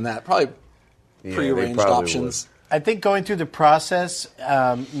 specific than that. Probably Yeah, prearranged they probably options. I think going through the process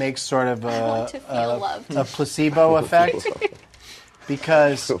makes sort of I want to feel loved. a placebo effect.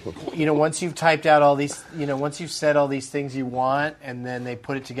 Because, once you've typed out all these, once you've said all these things you want, and then they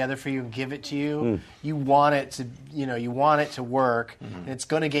put it together for you and give it to you, you want it to, you want it to work, and it's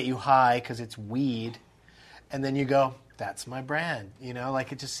going to get you high because it's weed, and then you go, that's my brand,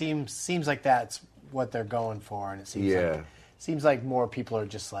 like it just seems like that's what they're going for, and it seems like more people are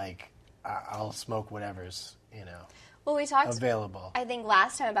just like, I'll smoke whatever's, Well, Well, we talked, available. I think,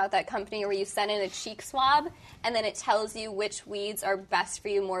 last time about that company where you send in a cheek swab, and then it tells you which weeds are best for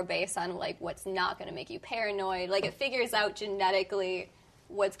you more based on, like, what's not going to make you paranoid. Like, it figures out genetically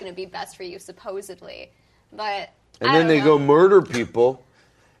what's going to be best for you, supposedly. But And I then don't they know. go murder people,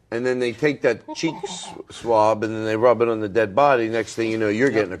 and then they take that cheek swab, and then they rub it on the dead body. Next thing you know, you're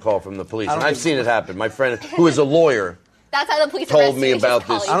getting a call from the police. And I've seen it happen. My friend, who is a lawyer, That's how the police told arrest me you, is about just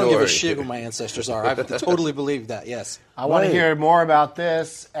call this you. I don't give a story. shit who my ancestors are. I totally believe that, yes. I want to Right. hear more about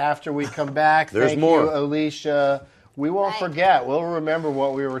this after we come back. There's Thank more. you, Alicia. We won't Right. forget. We'll remember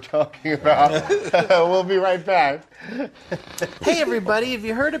what we were talking about. We'll be right back. Hey, everybody. Have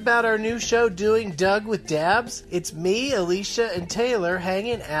you heard about our new show, Doing Doug with Dabs? It's me, Alicia, and Taylor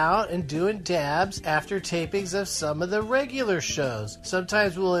hanging out and doing dabs after tapings of some of the regular shows.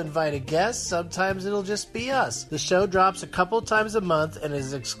 Sometimes we'll invite a guest. Sometimes it'll just be us. The show drops a couple times a month and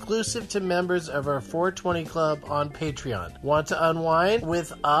is exclusive to members of our 420 Club on Patreon. Want to unwind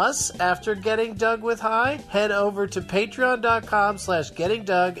with us after getting Doug with High? Head over to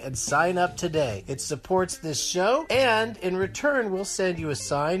patreon.com/gettingdoug and sign up today. It supports this show, and in return, we'll send you a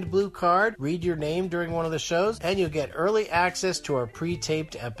signed blue card, read your name during one of the shows, and you'll get early access to our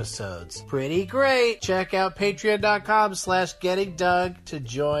pre-taped episodes. Pretty great. Check out patreon.com/gettingdoug to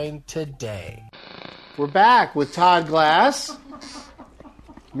join today. We're back with Todd Glass,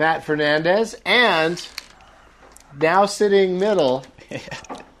 Matt Fernandez, and now sitting middle.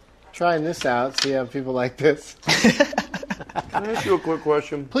 Trying this out, see how people like this. Can I ask you a quick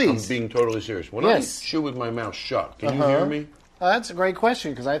question? Please. I'm being totally serious. When Yes. I chew with my mouth shut, can you hear me? That's a great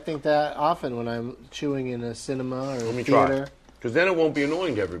question, because I think that often when I'm chewing in a cinema or Let me theater. try. Because then it won't be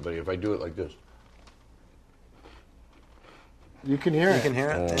annoying to everybody if I do it like this. You can hear it. You can hear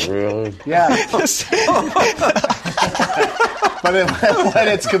it. Oh, really? Yeah. But when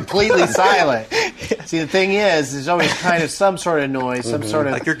it's completely silent. See, the thing is, there's always kind of some sort of noise, some sort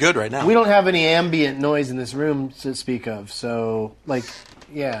of... Like you're good right now. We don't have any ambient noise in this room to speak of, so, like,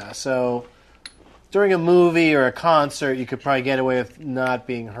 yeah, so during a movie or a concert, you could probably get away with not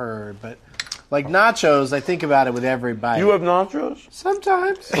being heard, but, like, nachos, I think about it with every bite. You have nachos?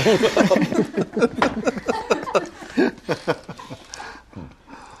 Sometimes.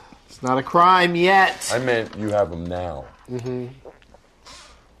 It's not a crime yet. I meant you have them now. Mm-hmm.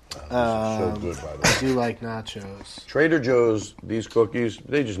 So good, by the way. I do like nachos. Trader Joe's, these cookies,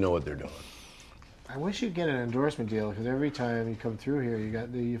 they just know what they're doing. I wish you'd get an endorsement deal, because every time you come through here,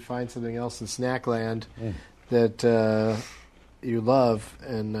 you find something else in Snackland that you love,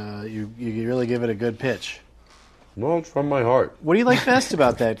 and you really give it a good pitch. Well, it's from my heart. What do you like best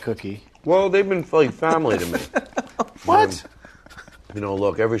about that cookie? Well, they've been like family to me. What? You know,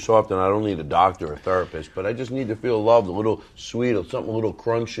 look, every so often I don't need a doctor or a therapist, but I just need to feel loved, a little sweet, or something a little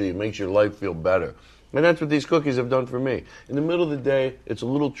crunchy. It makes your life feel better. And that's what these cookies have done for me. In the middle of the day, it's a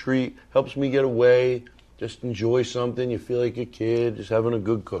little treat, helps me get away, just enjoy something. You feel like a kid, just having a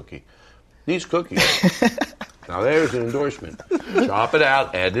good cookie. These cookies. Now there's an endorsement. Chop it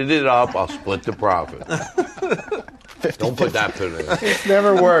out, edit it up, I'll split the profit. Don't put that to the... It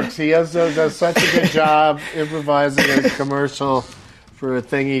never works. He does such a good job improvising a commercial for a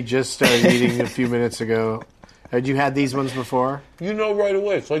thing he just started eating a few minutes ago. Had you had these ones before? You know right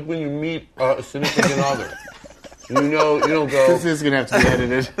away. It's like when you meet a significant other. You know, you don't go, This is going to have to be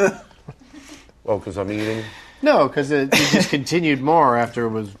edited. oh, because I'm eating? No, because it just continued more after it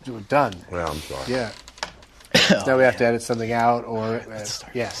was done. Yeah, I'm sorry. Yeah. Now we have to edit something out, or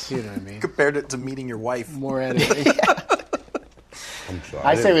yes, you know what I mean. Compared it to meeting your wife. More editing. I'm sorry.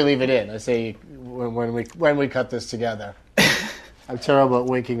 I say we leave it in. I say when we cut this together. I'm terrible at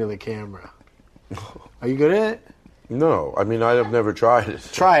winking to the camera. Are you good at it? No, I mean, I've never tried it.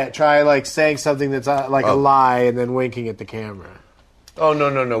 Try it. Try like saying something that's like a lie and then winking at the camera. Oh,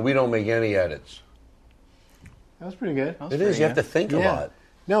 no. We don't make any edits. That was pretty good. It is. You have to think a lot.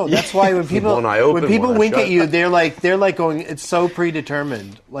 No, that's why when people one eye open, when people one eye wink shut. at you, they're like going. It's so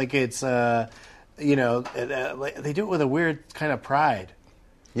predetermined. Like it's they do it with a weird kind of pride.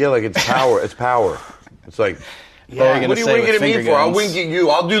 Yeah, like it's power. It's power. It's like, Yeah, what are you winking at me for? I'll wink at you.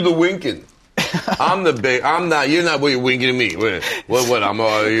 I'll do the winking. I'm the big. I'm not. You're not. What you're winking at me? What?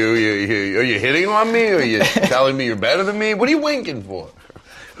 Are you hitting on me? Are you telling me you're better than me? What are you winking for?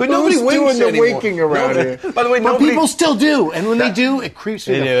 But nobody Who's winks doing the anymore. winking around here? By the way, But nobody. people still do, and when they do, it creeps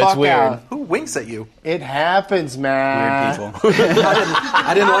me They the do, it's fuck weird. out. Who winks at you? It happens, man. Weird people.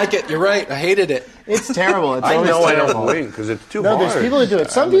 I didn't like it. You're right. I hated it. It's terrible. It's I always know I terrible. don't wink because it's too No, hard. there's people that do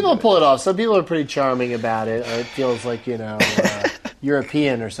it. Some people pull it off. Some people are pretty charming about it, or it feels like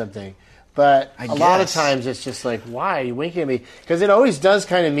European or something. But a lot of guess. times it's just like, why are you winking at me? Because it always does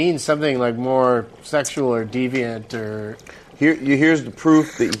kind of mean something like more sexual or deviant or... Here's the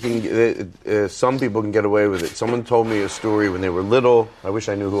proof that you can. Some people can get away with it. Someone told me a story when they were little. I wish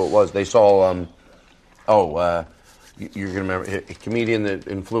I knew who it was. They saw... you're going to remember a comedian that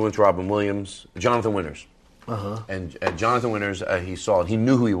influenced Robin Williams, Jonathan Winters. Uh-huh. And Jonathan Winters, he saw it. He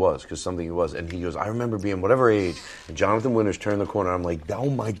knew who he was because something he was. And he goes, I remember being whatever age. And Jonathan Winters turned the corner. I'm like,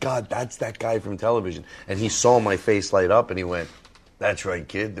 oh my God, that's that guy from television. And he saw my face light up and he went, that's right,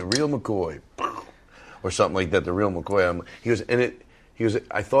 kid, the real McCoy. Or something like that, the real McCoy.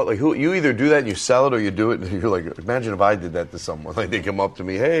 I thought, like, you either do that and you sell it or you do it. And you're like, imagine if I did that to someone. Like, they come up to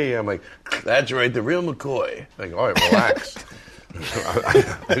me, hey, I'm like, that's right, the real McCoy. Like, all right, relax.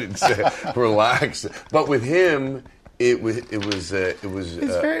 I didn't say relax, but with him, it was. It's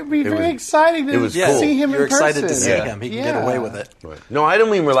very exciting to see him You're in person. excited to see him. He can get away with it. Right. No, I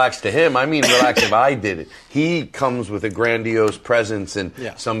don't mean relax to him. I mean relax if I did it. He comes with a grandiose presence and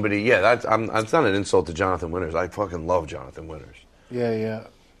somebody. Yeah, that's not an insult to Jonathan Winters. I fucking love Jonathan Winters. Yeah.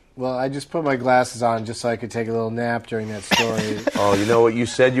 Well, I just put my glasses on just so I could take a little nap during that story. Oh, you know what? You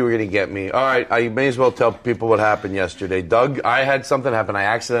said you were going to get me. All right, I may as well tell people what happened yesterday. Doug, I had something happen. I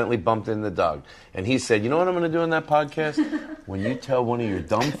accidentally bumped into Doug. And he said, you know what I'm going to do in that podcast? When you tell one of your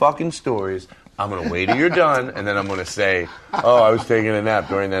dumb fucking stories, I'm going to wait till you're done, and then I'm going to say, oh, I was taking a nap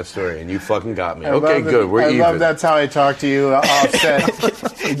during that story, and you fucking got me. Okay, good. We're even. I love that's how I talk to you offset.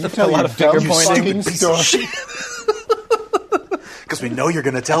 You tell your dumb fucking story. Because we know you're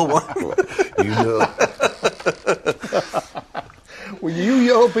going to tell one. You know. When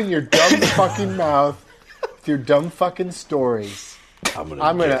you open your dumb fucking mouth with your dumb fucking stories, I'm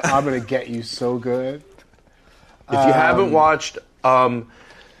gonna get you so good. If you haven't watched, I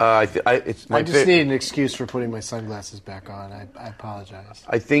just need an excuse for putting my sunglasses back on. I apologize.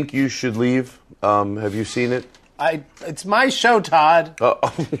 I think you should leave. Have you seen it? It's my show, Todd.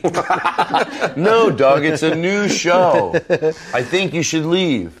 No, Doug, it's a new show. I think you should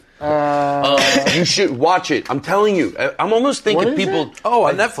leave. You should watch it. I'm telling you. I'm almost thinking people. It? Oh,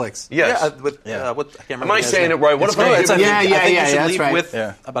 on Netflix. Yes. I can't remember. Am I saying it right? What if I? I think you should that's leave right. with.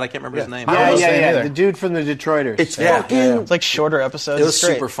 But I can't remember his name. Yeah. The dude from the Detroiters. It's fucking. It's like shorter episodes. It was It's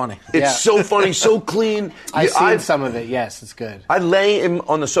great. super funny. It's so funny, so clean. I've seen some of it. Yes, it's good. I lay him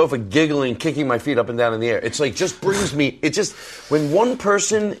on the sofa giggling, kicking my feet up and down in the air. It's like just brings me. It just when one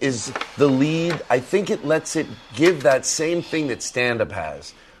person is the lead, I think it lets it give that same thing that stand-up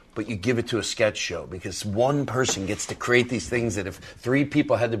has. But you give it to a sketch show because one person gets to create these things that if 3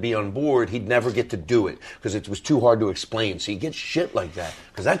 people had to be on board, he'd never get to do it because it was too hard to explain. So you get shit like that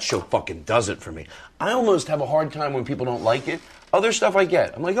because that show fucking does it for me. I almost have a hard time when people don't like it. Other stuff I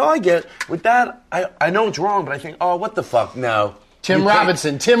get. I'm like, oh, I get. With that, I know it's wrong, but I think, oh, what the fuck? No. Tim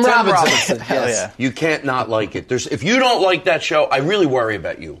Robinson. Hell yeah. You can't not like it. If you don't like that show, I really worry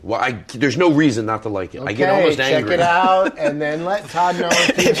about you. Well, there's no reason not to like it. Okay, I get almost angry. Check it out, and then let Todd know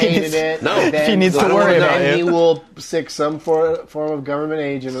if he hated it. No. And then, If he needs to worry about then it. he will stick some form of government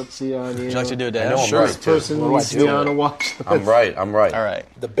agency on you. Would you like to do a I dance? know I'm Sure, right, this too. person needs to be on a watch list. I'm right. All right.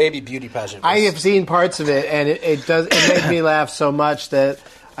 The baby beauty pageant. I have seen parts of it, and it makes me laugh so much that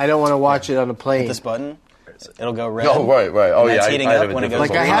I don't want to watch it on a plane. This button, it'll go red. Oh, right. Oh, And yeah. that's heating I up have a when it different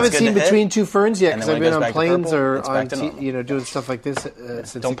goes Like I Well, haven't it's good seen to hit. Between Two Ferns yet And because then I've when it been goes on back to planes purple, or it's on back to normal. doing stuff like this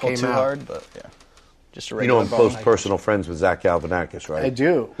since Don't it pull came too out. hard, but yeah. Just a You regular know I'm close personal friends with Zach Galifianakis, right? I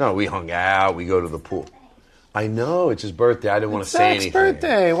do. No, we hung out. We go to the pool. I know. It's his birthday. I didn't want to It's say Zach's anything.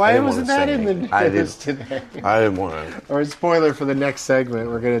 birthday. I Why didn't wasn't wanna that say in the anything. news today? I didn't want to. Or spoiler for the next segment,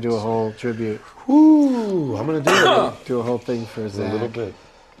 we're going to do a whole tribute. Ooh, I'm going to do it. Do a whole thing for Zach. A little bit.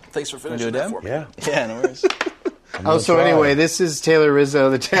 Thanks for Wanna finishing do a that dab? for me. Yeah. Yeah, no worries. Oh, so try. anyway, this is Taylor Rizzo,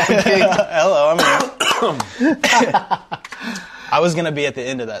 the tag king. Hello, I'm here. I was going to be at the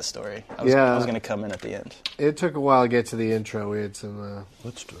end of that story. I was going to come in at the end. It took a while to get to the intro. We had some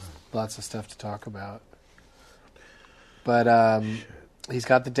Let's do it. lots of stuff to talk about. But he's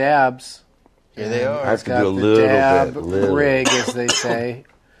got the dabs. Here they are. I have He's to got do a the little dab bit. Little. rig, as they say.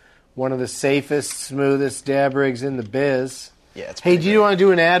 One of the safest, smoothest dab rigs in the biz. Yeah, it's Hey, pretty do you want to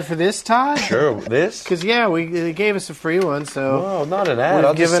do an ad for this, Todd? Sure. This? Because, they gave us a free one, so... No, not an ad. We've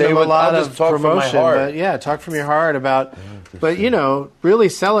I'll just given say them a what, lot I'll of just talk from my promotion, heart. but yeah, talk from your heart about. But really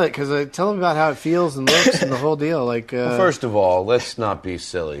sell it because tell them about how it feels and looks and the whole deal. Like, Well, first of all, let's not be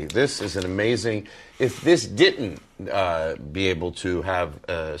silly. This is an amazing. If this didn't be able to have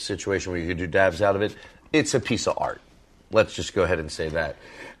a situation where you could do dabs out of it, it's a piece of art. Let's just go ahead and say that.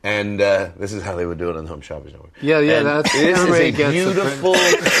 And this is how they would do it on the Home Shopping Network. Yeah, And that's this is everybody a gets the beautiful,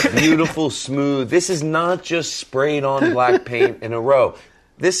 beautiful, smooth. This is not just sprayed on black paint in a row.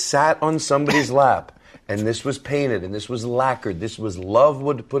 this sat on somebody's lap, and this was painted, and this was lacquered, this was love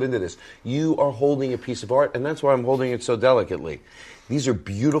would put into this. You are holding a piece of art, and that's why I'm holding it so delicately. These are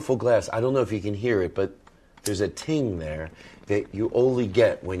beautiful glass. I don't know if you can hear it, but there's a ting there that you only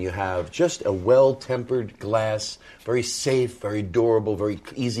get when you have just a well-tempered glass, very safe, very durable, very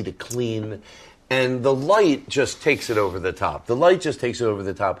easy to clean. And the light just takes it over the top. The light just takes it over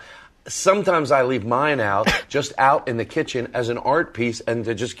the top. Sometimes I leave mine out, just out in the kitchen as an art piece and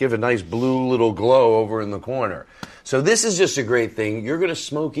to just give a nice blue little glow over in the corner. So this is just a great thing. You're going to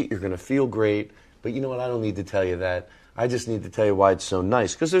smoke it. You're going to feel great. But you know what? I don't need to tell you that. I just need to tell you why it's so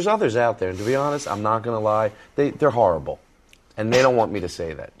nice. Because there's others out there. And to be honest, I'm not going to lie. They're horrible. And they don't want me to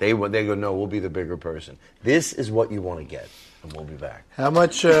say that. They go, no, we'll be the bigger person. This is what you want to get. And we'll be back. How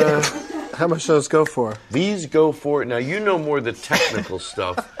much those go for? These go for, now you know more of the technical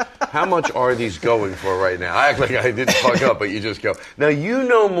stuff. How much are these going for right now? I act like I didn't fuck up, but you just go. Now you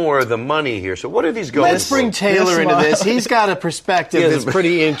know more of the money here. So what are these going Let's for? bring Taylor into this. He's got a perspective that's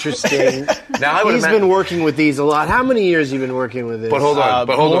pretty interesting. Now He's been working with these a lot. How many years have you been working with this? But hold on.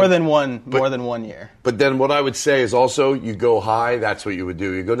 More than 1 year. But then what I would say is also you go high. That's what you would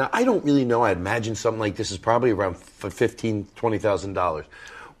do. You go, now I don't really know. I imagine something like this is probably around $15,000, $20,000.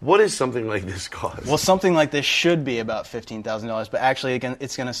 What does something like this cost? Well, something like this should be about $15,000, but actually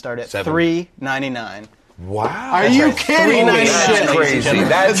it's going to start at $399. Wow. Are you kidding me? That's crazy.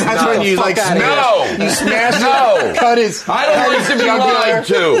 That's when you like you smash it. Cut his. I don't like to be lied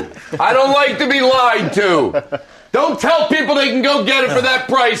to. I don't like to be lied to. Don't tell people they can go get it for that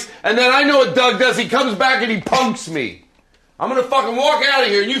price, and then I know what Doug does. He comes back and he punks me. I'm going to fucking walk out of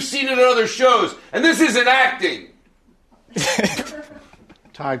here, and you've seen it at other shows, and this isn't acting.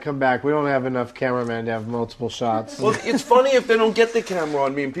 Todd, come back. We don't have enough cameramen to have multiple shots. Well, it's funny if they don't get the camera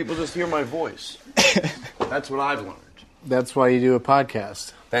on me and people just hear my voice. That's what I've learned. That's why you do a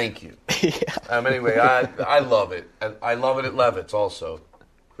podcast. Thank you. Anyway, I love it. And I love it at Levitt's also.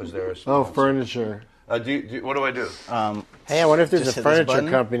 Because they're a furniture. what do I do? Hey, I wonder if there's Just a hit this furniture button.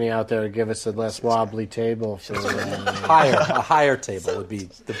 company out there to give us a less wobbly table. For, A higher table would be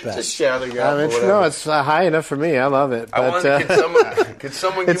the Just best. shouting out. it's high enough for me. I love it. I But, wanted, could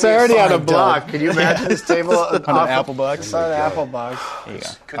someone give it's me already a on a sign? block. Can you imagine this table On an Apple box. It's on an Apple box. There you go.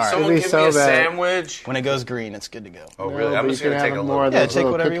 Could All right. someone It'd be give me a so bad. sandwich? When it goes green, it's good to go. Oh, really? No, I'm but just you going can to take have a more look. of Yeah, those take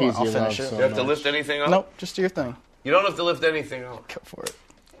little whatever you cookies want. I'll love finish it. so You have to much. lift anything up? Nope, just do your thing. You don't have to lift anything up. Go for it.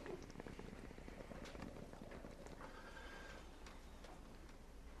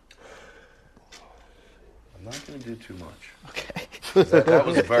 I'm not going to do too much. Okay. That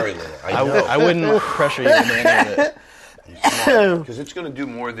was very little. I wouldn't pressure you into any of it. Because it's going to do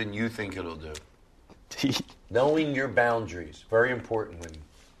more than you think it'll do. Knowing your boundaries, very important.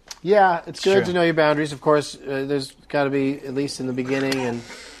 Yeah, it's good Sure. to know your boundaries. Of course, there's got to be, at least in the beginning and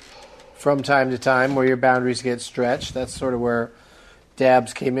from time to time, where your boundaries get stretched. That's sort of where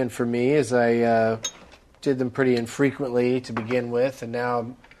dabs came in for me, as I did them pretty infrequently to begin with, and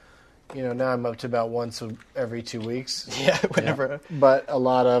now I'm up to about once every 2 weeks. Yeah, whenever. But a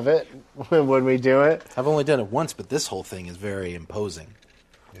lot of it when we do it. I've only done it once, but this whole thing is very imposing.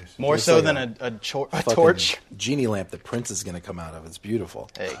 More It's so like than a torch. Genie lamp that Prince is going to come out of. It's beautiful.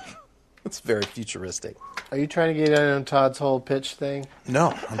 Hey. It's very futuristic. Are you trying to get in on Todd's whole pitch thing?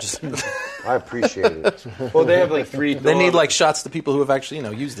 No, I'm just. I appreciate it. Well, they have like 3. They need like shots to people who have actually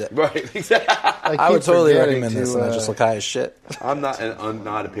used it. Right, exactly. I would totally recommend this, and I just look high as shit. I'm not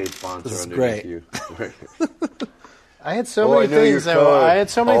a paid sponsor. This is underneath great. You. I had so many things. I had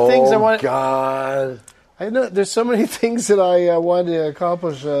so many things I wanted. God. I know there's so many things that I wanted to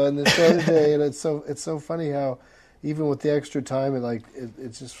accomplish in the show today, and it's so funny how even with the extra time, it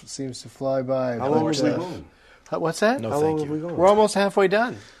just seems to fly by. How long have we gone? What's that? No, How long thank have we you. gone? We're almost halfway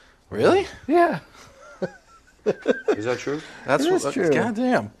done. Really? Yeah, Is that true? That's It is true.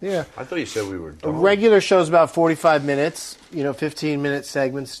 Goddamn. yeah. I thought you said we were A done. regular show's about 45 minutes. 15-minute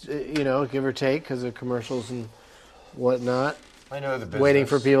segments. Give or take, because of commercials and whatnot. I know the business. Waiting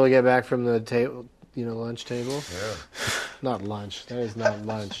for people to get back from the table. Lunch table. Yeah. Not lunch. That is not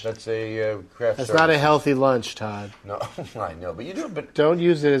lunch. That's a craft That's service. not a healthy lunch, Todd. No, I know, but you do it. But Don't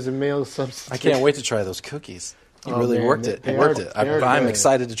use it as a meal substitute. I can't wait to try those cookies. You Oh, really man, worked it. they You worked are- it. they are I'm good.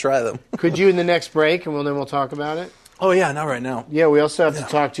 excited to try them. Could you in the next break, and then we'll talk about it? Oh, yeah, not right now. Yeah, we also have to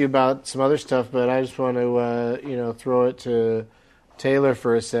talk to you about some other stuff, but I just want to, throw it to Taylor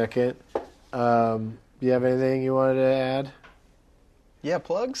for a second. Do you have anything you wanted to add? Yeah,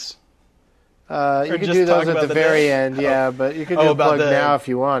 plugs. You can just do those talk at about the the very dish? end, yeah. But you can do a about plug now if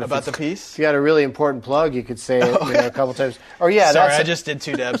you want. About the If piece? you got a really important plug, you could say it a couple times. Or yeah, Sorry, that's I just did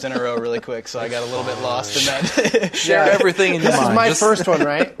 2 dabs in a row really quick, so I got a little bit lost in that. Share everything in your this mind. is my Just- first one,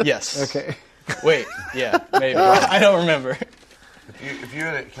 right? Yes. Okay. Wait, yeah, maybe. I don't remember. If you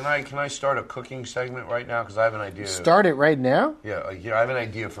can I start a cooking segment right now? Because I have an idea. Start it right now. Yeah, I have an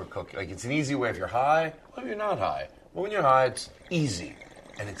idea for cooking. Like, it's an easy way if you're high. Well, if you're not high. Well, when you're high, it's easy,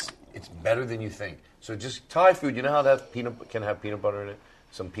 and it's better than you think. So just Thai food. You know how that can have peanut butter in it,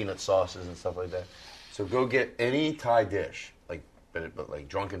 some peanut sauces and stuff like that. So go get any Thai dish, but like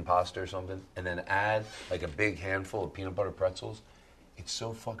drunken pasta or something, and then add like a big handful of peanut butter pretzels. It's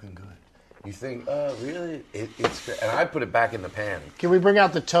so fucking good. You think, oh, really? It's good. And I put it back in the pan. Can we bring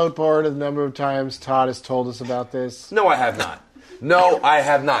out the tote board of the number of times Todd has told us about this? No, I have not. No, I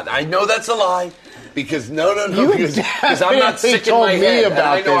have not. I know that's a lie. Because because I'm not sick in told my me head.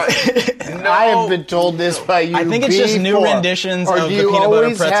 about I have been told this by you. I think it's just new before. renditions or of do the you peanut butter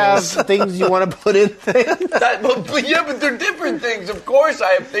always pretzels. have things you want to put in things? But they're different things. Of course, I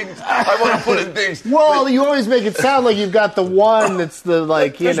have things I want to put in things. Well, you always make it sound like you've got the one that's the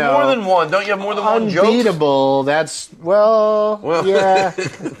There's more than one. Don't you have more than one joke? unbeatable. That's yeah.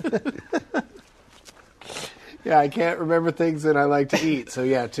 Yeah, I can't remember things that I like to eat. So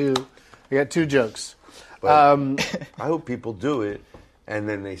yeah, I got 2 jokes. But I hope people do it, and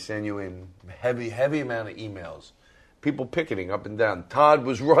then they send you in heavy amount of emails. People picketing up and down. Todd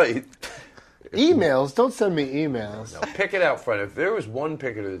was right. Emails? Don't send me emails. No, pick it out front. If there was one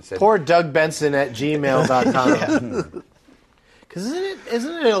picketer that said, Poor Doug Benson at gmail.com. Because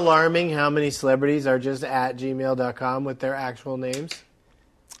isn't it alarming how many celebrities are just at gmail.com with their actual names?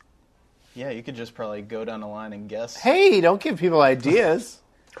 Yeah, you could just probably go down the line and guess. Hey, don't give people ideas.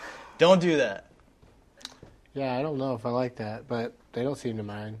 Don't do that. Yeah, I don't know if I like that, but they don't seem to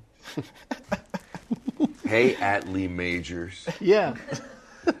mind. hey, at Lee Majors. Yeah,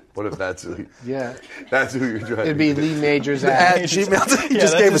 What if that's who yeah. you're trying It'd to be get? Lee Majors At at. Gmail. He Yeah,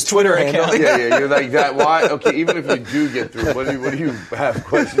 just that's gave his his Twitter Twitter handle. Yeah, you're like that. Why? Okay, even if you do get through, what do you have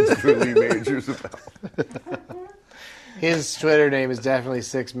questions for Lee Majors about? His Twitter name is definitely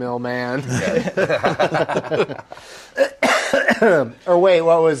 6 Mil Man. Or wait,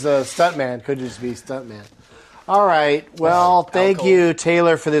 what was Stuntman? Could just be Stuntman. All right. Well, thank you,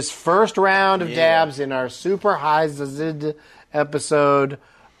 Taylor, for this first round of dabs in our super high Zazid episode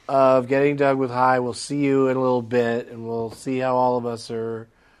of Getting Dug with High. We'll see you in a little bit, and we'll see how all of us are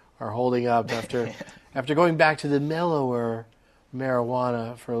holding up after going back to the mellower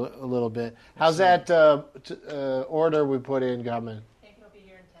marijuana for a little bit. How's that order we put in coming? I think it'll be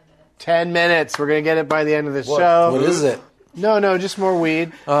here in 10 minutes. 10 minutes. We're going to get it by the end of the show. What is it? No, just more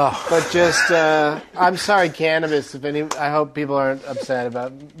weed. Oh. But just, I'm sorry, cannabis. I hope people aren't upset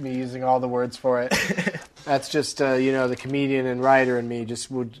about me using all the words for it. That's just, the comedian and writer in me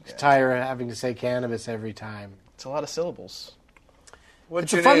just would tire of having to say cannabis every time. It's a lot of syllables.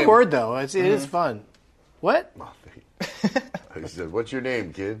 What's It's a fun word, though. It is fun. What? I said, "What's your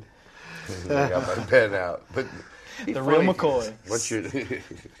name, kid?" I got my pen out. But The real McCoy. What's your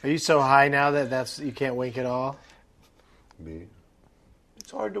Are you so high now that you can't wink at all? me?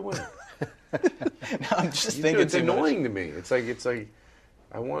 It's hard to win. I'm just thinking It's too much. annoying to me. It's like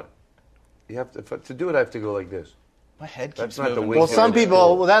I want. You have to do it. I have to go like this. My head keeps That's not the moving. wink. Well, some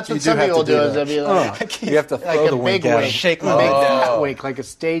people, that's what You do some have people to do do is that. they'll be like, You have to throw like the a big wink at wink. him. Shake my Big wink down. fat wink, like a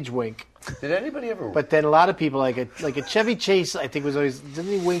stage wink. Did anybody ever? But then a lot of people, like a Chevy Chase, I think was always,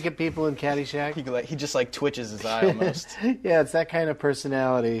 didn't he wink at people in Caddyshack? He just like twitches his eye almost. Yeah, it's that kind of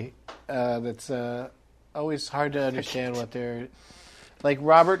personality that's always hard to understand what they're... Like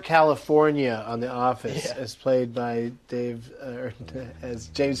Robert California on The Office, as played by as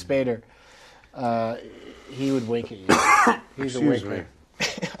James Spader. He would wink at you. He's a Excuse winker.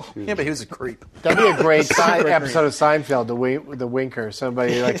 me. Yeah, but he was a creep. That'd be a great episode of Seinfeld, the winker.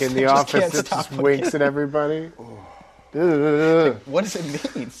 Somebody like in the Just office can't that stop just winks at everybody. Ugh. What does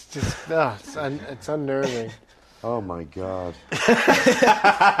it mean? It's unnerving. Oh my God.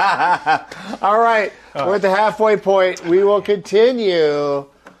 All right, we're at the halfway point. We will continue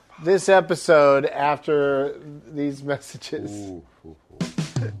this episode after these messages. Ooh.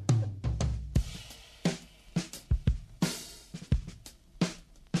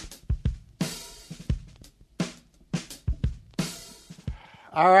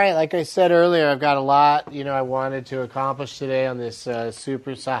 All right, like I said earlier, I've got a lot, I wanted to accomplish today on this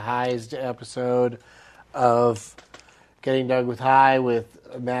super sized episode of Getting Dug with High with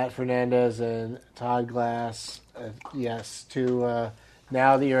Matt Fernandez and Todd Glass.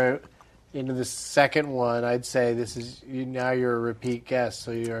 Now that you're into the second one, I'd say this is now you're a repeat guest,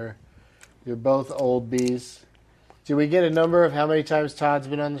 so you're You're both old bees. Did we get a number of how many times Todd's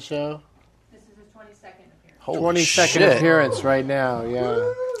been on the show? This is his 22nd appearance. Holy 22nd shit. appearance right now,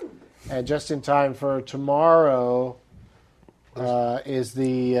 yeah. And just in time for tomorrow is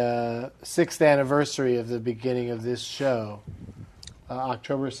the 6th anniversary of the beginning of this show.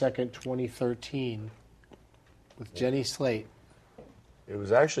 October 2nd, 2013, with Jenny Slate. It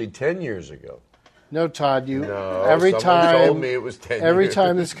was actually 10 years ago. No, Todd, you No, every someone time told me it was 10 every years.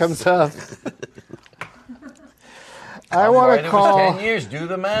 time this comes up, I I'm want right, to it was call. 10 years. Do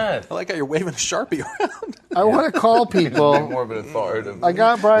the math. I like how you're waving a Sharpie around. I want to call Be people. more of an authoritative. I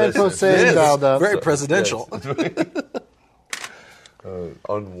got Brian Listen, Posehn It is. dialed up. Very presidential.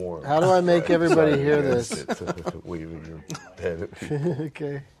 Unwarned. How do I make everybody hear this? Waving your pen at me.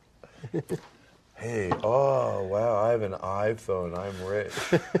 Okay. Hey, oh, wow, I have an iPhone. I'm rich.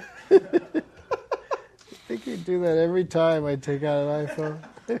 I think you do that every time I take out an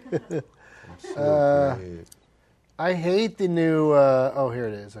iPhone. So great. I hate the new. Oh, here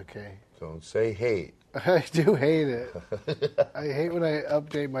it is. Okay. Don't say hate. I do hate it. I hate when I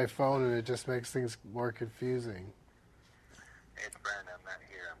update my phone and it just makes things more confusing. Hey, it's Brandon. I'm not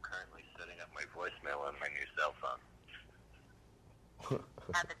here. I'm currently setting up my voicemail on my new cell phone.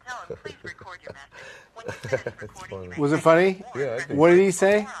 At the tone, please record your message. When you finish recording, you may Was it funny? Yeah, I think What did he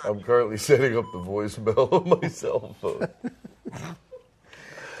say? I'm currently setting up the voicemail on my cell phone.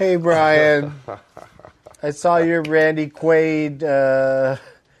 Hey, Brian. I saw your Randy Quaid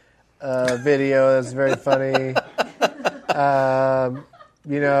video. That's very funny.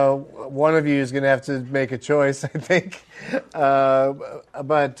 One of you is going to have to make a choice, I think.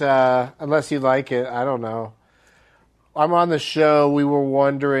 But unless you like it, I don't know. I'm on the show. We were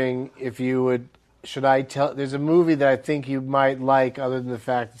wondering if you would. Should I tell? There's a movie that I think you might like, other than the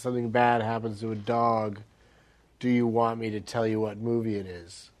fact that something bad happens to a dog. Do you want me to tell you what movie it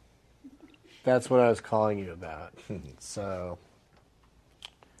is? That's what I was calling you about. So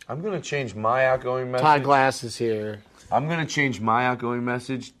I'm going to change my outgoing message. Todd Glass is here. I'm going to change my outgoing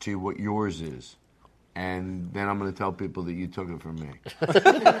message to what yours is. And then I'm going to tell people that you took it from me.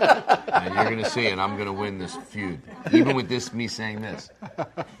 And you're going to see it. I'm going to win this feud. Even with me saying this.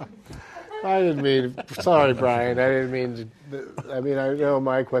 I didn't mean. Sorry, Brian. I didn't mean to. I mean, I know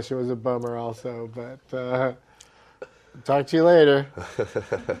my question was a bummer, also. But talk to you later.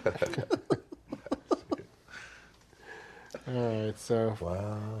 All right.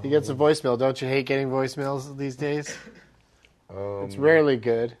 So he gets a voicemail. Don't you hate getting voicemails these days? It's rarely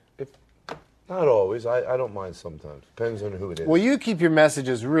good. Not always. I don't mind sometimes. Depends on who it is. Well, you keep your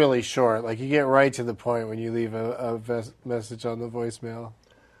messages really short. Like, you get right to the point when you leave a message on the voicemail.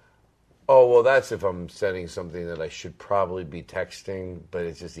 Oh, well, that's if I'm sending something that I should probably be texting, but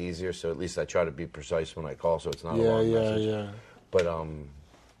it's just easier, so at least I try to be precise when I call, so it's not a long message. Yeah. But,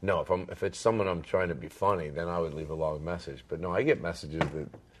 no, if it's someone I'm trying to be funny, then I would leave a long message. But, no, I get messages that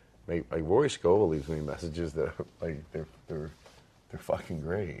make, like, Rory Scovel leaves me messages that, like, they're fucking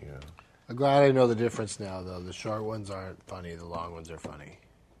great, you know. I'm glad I know the difference now, though. The short ones aren't funny. The long ones are funny.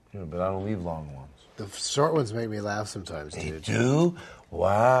 Yeah, but I don't leave long ones. The short ones make me laugh sometimes, They dude. do?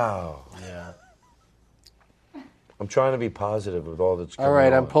 Wow. Yeah. I'm trying to be positive with all that's going on. All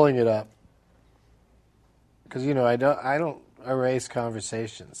right, I'm pulling it up. Because, I don't erase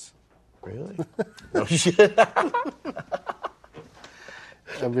conversations. Really? No shit.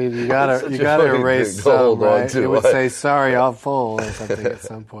 I mean, you That's gotta such a funny erase thing to some, hold on right? to. It would What? say, "Sorry, I'm full" or something at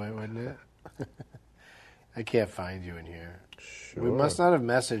some point, wouldn't it? I can't find you in here. We Sure. must not have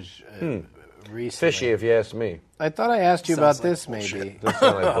messaged recently. Fishy, if you ask me. I thought I asked you Sounds about like this, maybe. That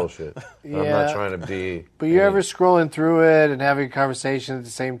sounds like bullshit. I'm Yeah. not trying to be. But you're ever scrolling through it and having a conversation at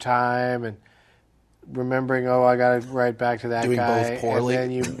the same time and remembering, oh, I got to write back to that Doing guy. both poorly.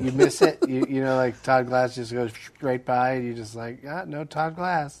 And then you miss it. You know, like Todd Glass just goes right by and you're just like, no Todd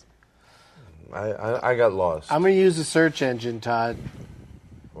Glass. I got lost. I'm going to use the search engine, Todd.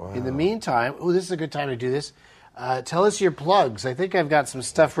 Wow. In the meantime, this is a good time to do this. Tell us your plugs. I think I've got some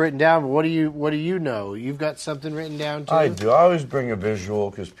stuff written down, but what do you know? You've got something written down too? I do. I always bring a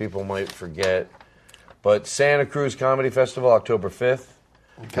visual because people might forget. But Santa Cruz Comedy Festival, October 5th.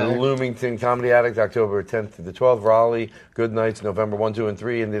 Okay. The Bloomington Comedy Addict, October 10th through the 12th. Raleigh, Good Nights, November 1, 2, and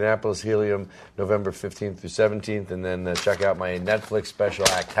 3. Indianapolis, Helium, November 15th through 17th. And then check out my Netflix special,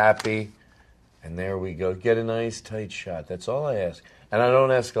 Act Happy. And there we go. Get a nice, tight shot. That's all I ask. And I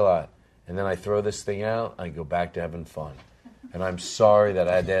don't ask a lot. And then I throw this thing out. I go back to having fun. And I'm sorry that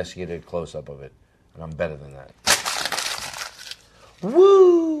I had to ask you to get a close-up of it. And I'm better than that.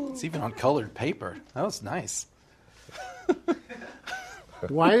 Woo! It's even on colored paper. That was nice.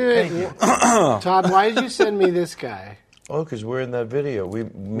 Todd, why did you send me this guy? Oh, because we're in that video.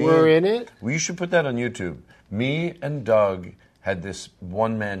 We're in it? You should put that on YouTube. Me and Doug had this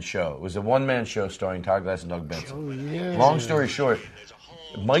one-man show. It was a one-man show starring Todd Glass and Doug Benson. Oh, yeah. Long story short,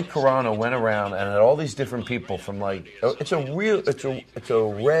 Mike Carano went around and had all these different people from it's an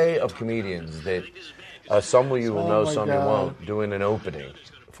array of comedians that some of you will know, some you won't, doing an opening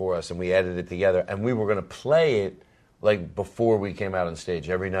for us, and we edited it together, and we were going to play it like before we came out on stage.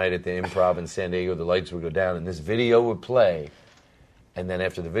 Every night at the Improv in San Diego, the lights would go down, and this video would play. And then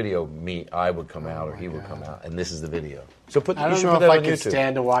after the video, I would come out or he would come out, and this is the video. So I don't know if I could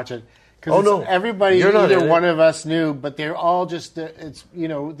stand to watch it. Oh no! Everybody, either one of us knew, but they're all just.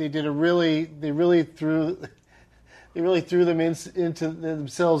 They did a really. They really threw them into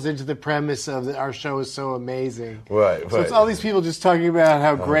themselves into the premise of our show is so amazing. Right. So it's all these people just talking about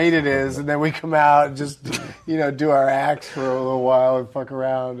how great it is, and then we come out and just do our acts for a little while and fuck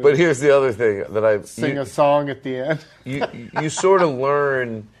around. But here's the other thing that I sing a song at the end. you sort of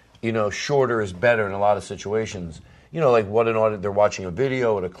learn, shorter is better in a lot of situations. Like what an audience, they're watching a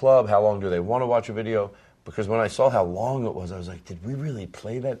video at a club. How long do they want to watch a video? Because when I saw how long it was, I was like, did we really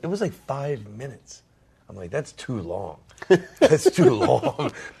play that? It was like 5 minutes. I'm like, that's too long. That's too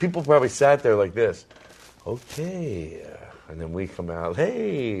long. People probably sat there like this. Okay. And then we come out,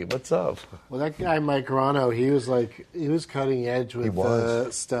 hey, what's up? Well, that guy, Mike Carano, he was cutting edge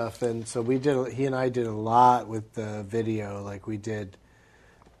with stuff. And so he and I did a lot with the video. Like we did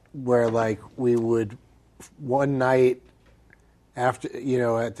where we would, one night after,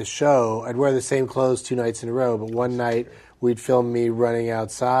 at the show, I'd wear the same clothes 2 nights in a row, but one night we'd film me running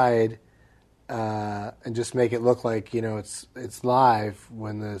outside and just make it look like, it's live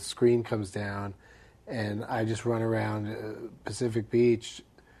when the screen comes down. And I just run around Pacific Beach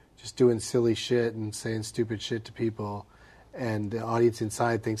just doing silly shit and saying stupid shit to people. And the audience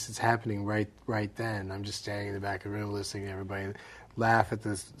inside thinks it's happening right then. I'm just standing in the back of the room listening to everybody laugh at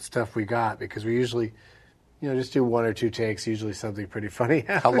the stuff we got because we usually... just do 1 or 2 takes. Usually something pretty funny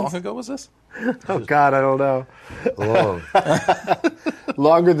happens. How long ago was this? Oh, God, I don't know. Long.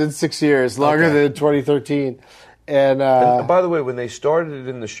 Longer than 6 years. Longer than 2013. And by the way, when they started it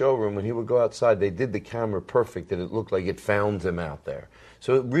in the showroom, when he would go outside, they did the camera perfect that it looked like it found him out there.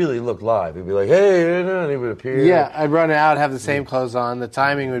 So it really looked live. He'd be like, hey, and he would appear. Yeah, I'd run out, have the same clothes on. The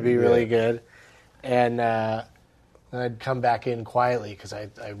timing would be really good. And... then I'd come back in quietly because I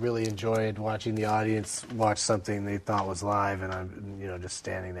really enjoyed watching the audience watch something they thought was live, and I'm just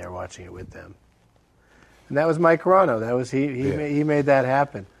standing there watching it with them. And that was Mike Carano. That was he made that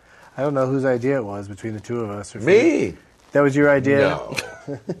happen. I don't know whose idea it was between the two of us. Me. That was your idea? No.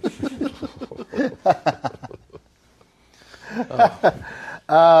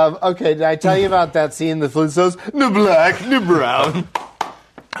 Okay, did I tell you about that scene? The Flintstones? No black, no brown.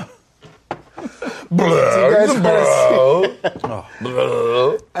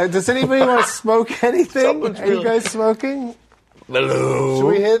 Does anybody want to smoke anything? Are you guys smoking? Should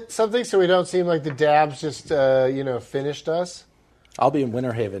we hit something so we don't seem like the dabs just finished us? I'll be in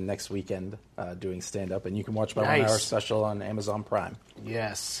Winter Haven next weekend doing stand-up, and you can watch my 1 hour special on Amazon Prime.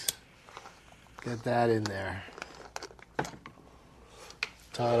 Yes. Get that in there.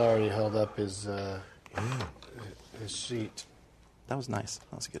 Todd already held up his sheet. That was nice.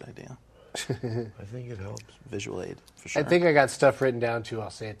 That was a good idea. I think it helps. Visual aid, for sure. I think I got stuff written down, too. I'll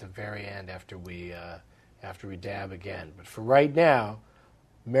say at the very end after we dab again. But for right now,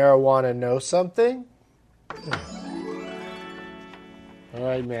 marijuana know something? All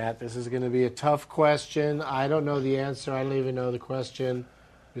right, Matt, this is going to be a tough question. I don't know the answer. I don't even know the question.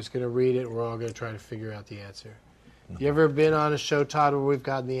 I'm just going to read it. We're all going to try to figure out the answer. You ever been on a show, Todd, where we've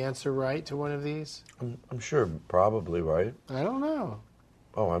gotten the answer right to one of these? I'm sure, probably, right? I don't know.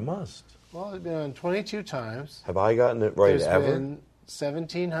 Oh, I must. Well, it's been on 22 times. Have I gotten it right ever? There's been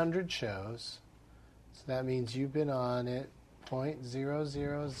 1,700 shows. So that means you've been on it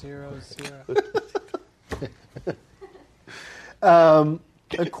 0.0000.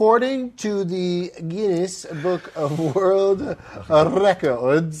 According to the Guinness Book of World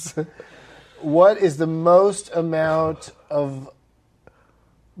Records, what is the most amount of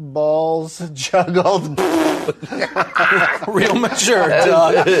balls juggled? Real mature,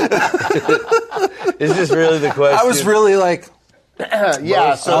 Doug. Is this really the question? I was really like...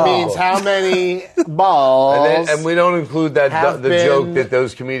 Yeah, so it means how many balls. And we don't include that have the been- joke that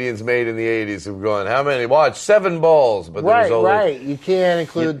those comedians made in the 80s of going, how many? Watch, 7 balls. But there was only, Right. You can't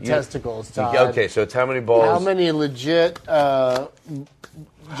include You- testicles, Todd. Okay, so it's how many balls? How many legit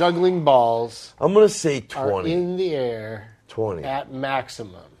juggling balls I'm going to say are 20. in the air 20. at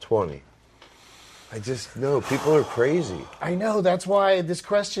maximum? 20. I just know people are crazy. I know. That's why this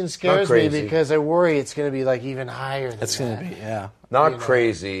question scares me, because I worry it's going to be like even higher than It's going to be, yeah. Not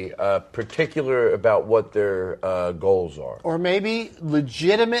crazy, particular about what their goals are. Or maybe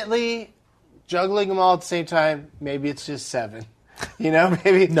legitimately juggling them all at the same time, maybe it's just 7. You know,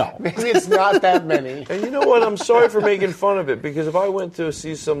 maybe it's not that many. And you know what? I'm sorry for making fun of it, because if I went to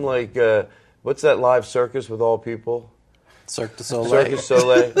see some, like, what's that live circus with all people? Cirque du Soleil. Cirque du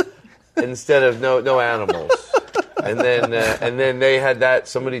Soleil. Instead of no animals, and then they had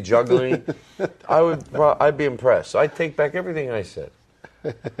somebody juggling, I'd be impressed. So I take back everything I said.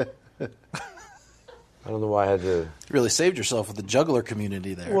 I don't know why I had to. You really saved yourself with the juggler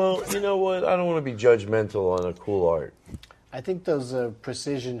community there. Well, you know what? I don't want to be judgmental on a cool art. I think those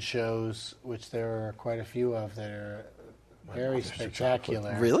precision shows, which there are quite a few of, that are very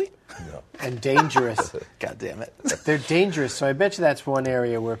spectacular. Really? No. And dangerous. God damn it. They're dangerous, so I bet you that's one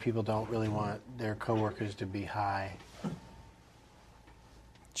area where people don't really want their coworkers to be high.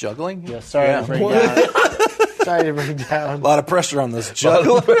 Juggling? Yeah, sorry to bring down. Sorry to bring down. A lot of pressure on those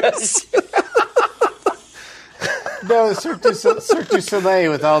jugglers. No, Cirque du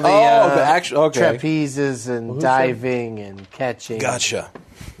Soleil with all the, the actual trapezes and diving and catching. Gotcha.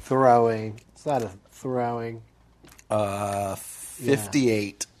 Throwing. It's a lot of throwing.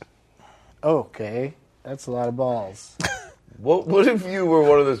 58. Okay, that's a lot of balls. What if you were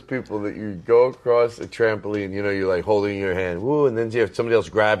one of those people that you go across a trampoline, you know, you're like holding your hand, woo, and then if somebody else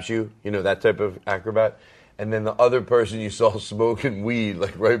grabs you, you know, that type of acrobat, and then the other person you saw smoking weed,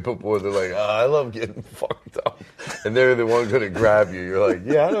 like right before, they're like, I love getting fucked up, and they're the one going to grab you. You're like,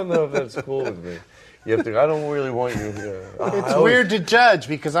 yeah, I don't know if that's cool with me. You have to. I don't really want you. It's weird to judge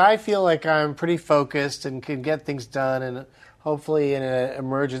because I feel like I'm pretty focused and can get things done, and hopefully in an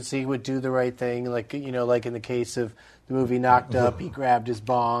emergency would do the right thing. Like like in the case of the movie Knocked Up, he grabbed his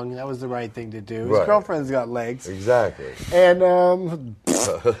bong. That was the right thing to do. His girlfriend's got legs. Exactly. And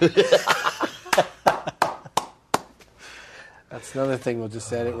that's another thing. We'll just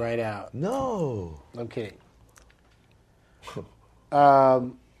set it right out. No. I'm kidding.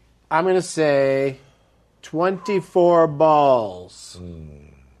 I'm going to say 24 balls.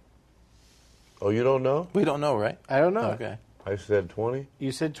 Oh, you don't know? We don't know, right? I don't know. Okay. I said 20.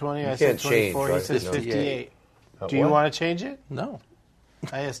 You said 20. I can't said change, 24. right? He says No. 58. Do you want to change it? No.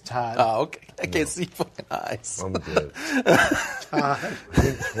 I asked Todd. Oh, okay. I can't see fucking eyes. I'm good. I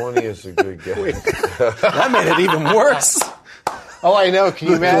think 20 is a good guess. That made it even worse. Oh, I know. Can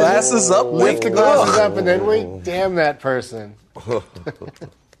you imagine? Glasses up, Lift the wink. glasses up and then wink. Damn that person.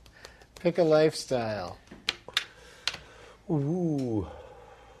 Pick a lifestyle. Ooh.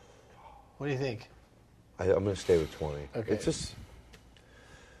 What do you think? I'm going to stay with 20. Okay. It's just,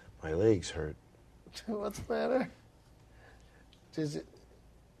 my legs hurt. What's the matter? Is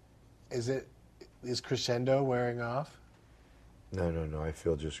crescendo wearing off? No. I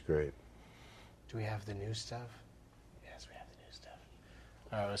feel just great. Do we have the new stuff? Yes, we have the new stuff.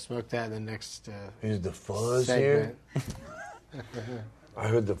 All right, we'll smoke that in the next Is the fuzz segment. here? I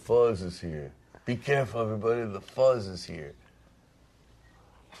heard the fuzz is here. Be careful, everybody. The fuzz is here.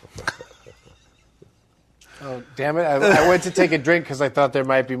 Oh, damn it. I went to take a drink because I thought there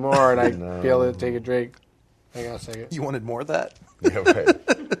might be more, and I'd be able to take a drink. Hang on a second. You wanted more of that? Yeah, right.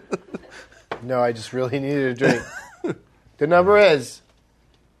 No, I just really needed a drink. The number is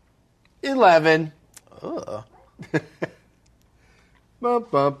 11.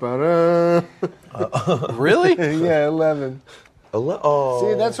 Really? Yeah, 11.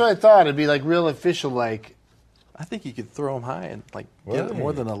 See, that's what I thought. It'd be like real official-like. I think you could throw them high and get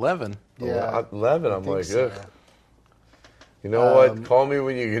more than 11. Yeah. 11, I'm like, so. ugh. You know what? Call me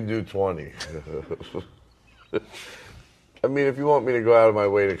when you can do 20. I mean, if you want me to go out of my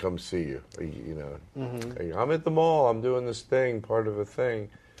way to come see you, you know. Mm-hmm. I'm at the mall. I'm doing this thing, part of a thing.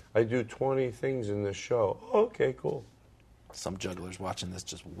 I do 20 things in this show. Okay, cool. Some jugglers watching this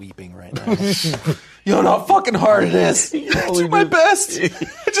just weeping right now. You don't know how fucking hard it is. I do my best.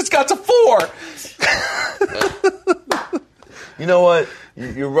 I just got to 4. You know what?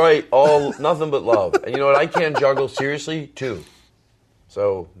 You're right. Nothing but love. And you know what? I can't juggle seriously, too.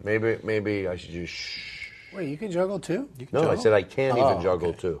 So maybe I should just shh. Wait, you can juggle too? No, I said I can't even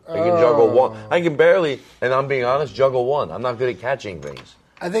juggle two. I can juggle one. I can barely, and I'm being honest, juggle one. I'm not good at catching things.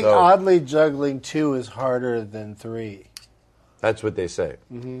 I think oddly juggling 2 is harder than 3. That's what they say.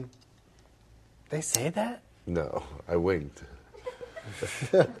 Mm-hmm. They say that? No, I winked.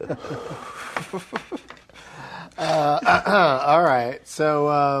 All right.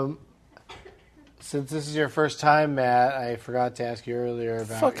 So, since this is your first time, Matt, I forgot to ask you earlier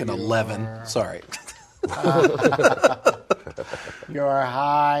about fucking 11. Sorry. Your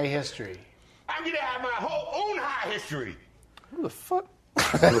high history. history. Who the fuck?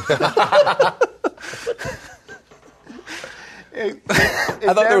 I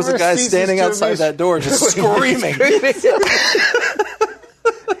I thought there was a guy standing outside that door just screaming.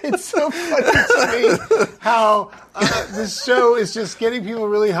 It's so funny to me how this show is just getting people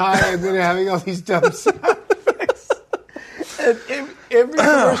really high and then having all these dumb sound effects. And every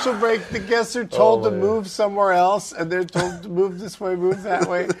commercial break, the guests are told to move somewhere else, and they're told to move this way, move that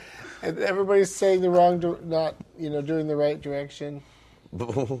way, and everybody's saying the wrong, not doing the right direction.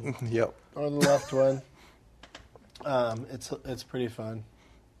 Yep. Or the left one. It's pretty fun.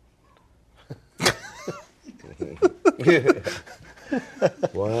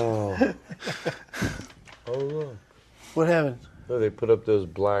 Wow. Oh, look. What happened? Oh, they put up those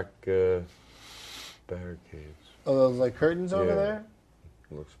black barricades. Oh, those like curtains over Yeah. there?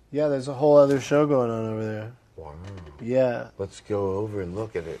 Looks, Yeah, there's a whole other show going on over there. wow. Yeah. Let's go over and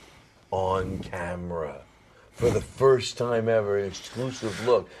look at it on camera. For the first time ever, an exclusive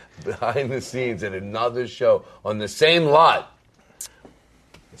look behind the scenes at another show on the same lot.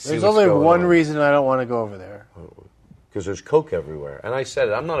 There's only one reason I don't want to go over there. Because there's Coke everywhere. And I said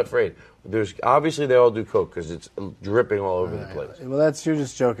it, I'm not afraid. Obviously, they all do Coke because it's dripping all over the place. Well, you're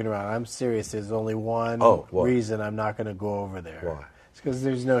just joking around. I'm serious. There's only one what? reason I'm not going to go over there. Why? It's because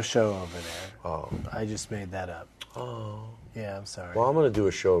there's no show over there. Oh. I just made that up. Oh. Yeah, I'm sorry. Well, I'm going to do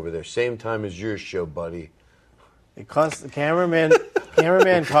a show over there. Same time as your show, buddy. It costs the cameraman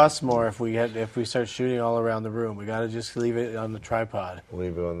costs more if we start shooting all around the room. We got to just leave it on the tripod.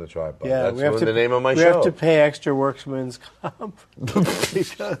 Leave it on the tripod. Yeah, That's we have the name of my we show. We have to pay extra workman's comp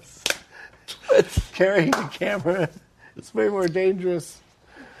because carrying the camera is way more dangerous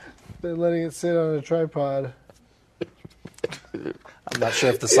than letting it sit on a tripod. I'm not sure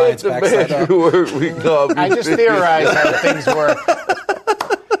if the science backs that up. I just theorize how things work.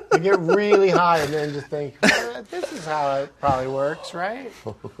 I get really high and then just think, well, this is how it probably works, right?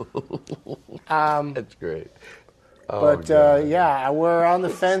 That's great. Oh, But yeah, we're on the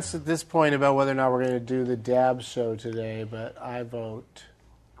fence at this point about whether or not we're going to do the Dab show today, but I vote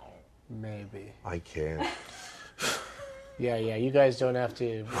maybe. I can't. Yeah, you guys don't have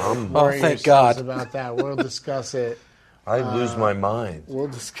to thank worry yourselves God. about that. We'll discuss it. I lose my mind. We'll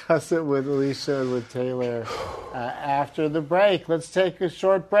discuss it with Alicia and with Taylor after the break. Let's take a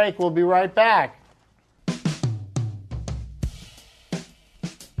short break. We'll be right back.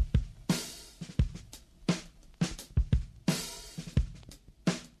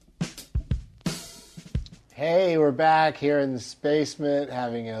 Hey, we're back here in the basement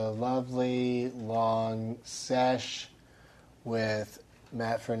having a lovely long sesh with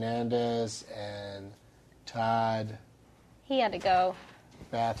Matt Fernandez and Todd. He had to go.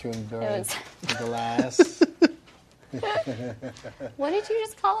 Bathroom break. was- Glass. What did you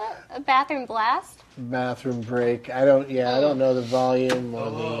just call it? A bathroom blast? Bathroom break. I don't know the volume or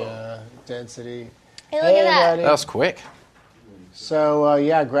the density. Hey, look at that. buddy. That was quick.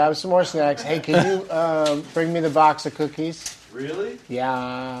 So grab some more snacks. Hey, can you bring me the box of cookies? Really?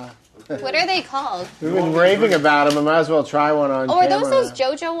 Yeah. What are they called? We've been raving about them. I might as well try one on Oh, are camera. those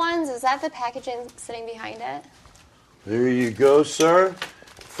JoJo ones? Is that the packaging sitting behind it? There you go, sir.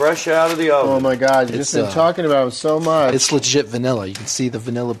 Fresh out of the oven. Oh my God! You've It's, just been talking about them so much It's legit vanilla. You can see the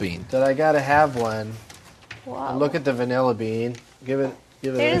vanilla bean. that I got to have one. Whoa. And look at the vanilla bean. Give it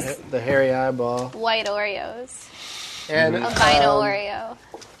There's- the hairy eyeball. White Oreos. And A vinyl Oreo.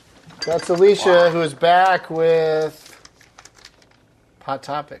 that's Alicia, who's back with Hot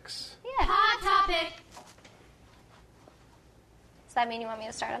Topics. Yeah. Hot topic. Does that mean you want me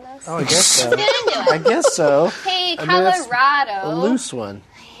to start on this? Oh, I guess so. Get into I it. guess so. Hey, I mean, that's Colorado. A loose one.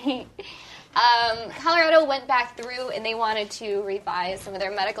 Colorado went back through and they wanted to revise some of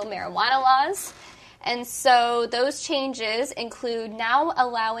their medical marijuana laws. And so those changes include now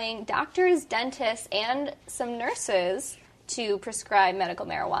allowing doctors, dentists, and some nurses to prescribe medical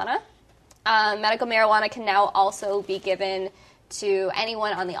marijuana. Medical marijuana can now also be given to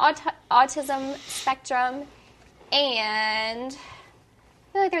anyone on the autism spectrum. And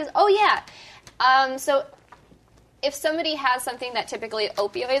I feel like so if somebody has something that typically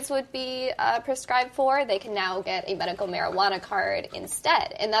opioids would be prescribed for, they can now get a medical marijuana card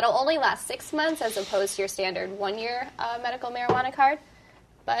instead. And that'll only last 6 months as opposed to your standard 1-year medical marijuana card.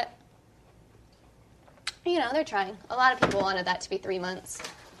 But, they're trying. A lot of people wanted that to be 3 months.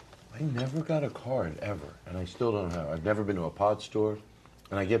 I never got a card, ever. And I still don't have. I've never been to a pot store.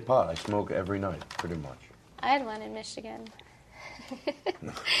 And I get pot. I smoke every night, pretty much. I had one in Michigan.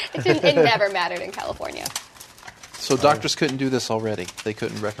 It never mattered in California. So doctors couldn't do this already. They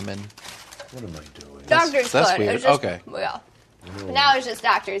couldn't recommend. What am I doing? Doctors that's could. weird. It was just, Okay. Yeah. But now it's just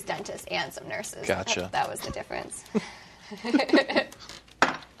doctors, dentists, and some nurses. Gotcha. That was the difference.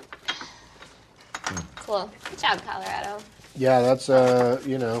 Cool. Good job, Colorado. Yeah, that's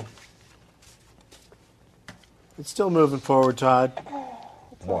it's still moving forward, Todd.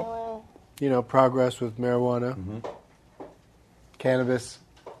 What? Progress with marijuana, cannabis.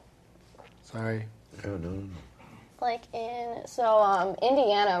 Sorry. I don't know.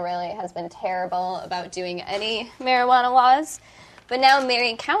 Indiana really has been terrible about doing any marijuana laws. But now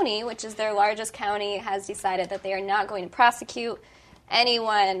Marion County, which is their largest county, has decided that they are not going to prosecute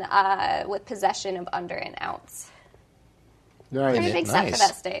anyone with possession of under an ounce. Nice. Pretty big step for Nice.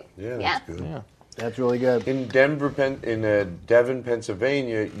 that state. Yeah, that's good. Yeah. That's really good. In Devon,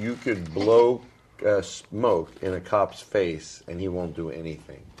 Pennsylvania, you could blow smoke in a cop's face and he won't do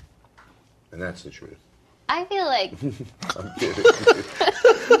anything. And that's the truth. I feel like I'm kidding.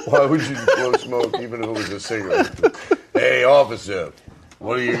 Why would you blow smoke even if it was a cigarette? Hey, officer,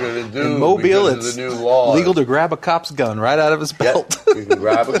 what are you going to do In Mobile, because it's of the new law? legal to grab a cop's gun right out of his belt. Yep. You can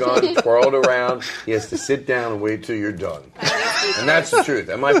grab a gun, twirl it around. He has to sit down and wait till you're done. And that's the truth.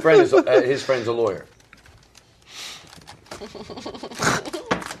 And my friend is his friend's a lawyer.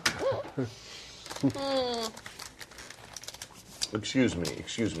 Excuse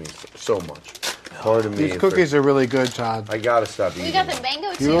me so much. Pardon me. These cookies are really good, Todd. I gotta stop eating. we got the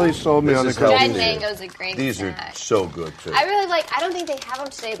mango too. You really sold me This on the is healthy. cookies. Dried mango's a great These snack. are so good too. I really like. I don't think they have them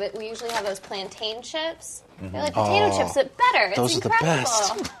today, but we usually have those plantain chips. They're like potato chips, but better. those it's are the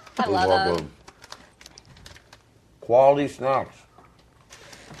incredible. best. I love them. Quality snacks.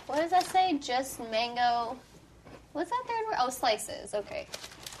 What does that say? Just mango. What's that third word? Oh, slices. Okay.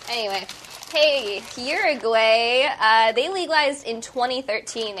 Anyway, hey, Uruguay. They legalized in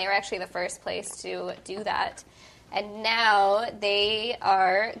 2013. They were actually the first place to do that. And now they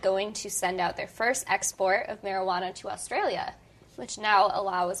are going to send out their first export of marijuana to Australia, which now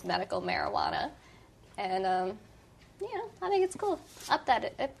allows medical marijuana. And, I think it's cool. Up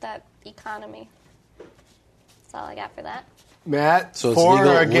that economy. That's all I got for that. Matt, So it's for or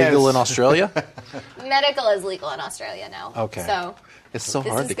legal against? in Australia? Medical is legal in Australia now. Okay. So It's so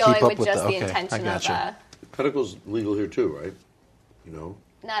this hard is to going keep up with with just the okay, I intention of gotcha. Medical's legal here too, right?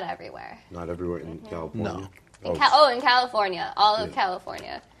 not everywhere. Not everywhere in California. No. In California, all of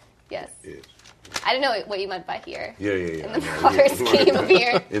California. Yes. Yes. I don't know what you meant by here. Yeah. In the broader scheme of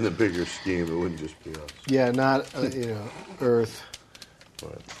here. In the bigger scheme, it wouldn't just be us. Yeah, not Earth.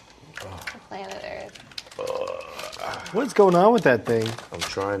 But Planet Earth. What's going on with that thing? I'm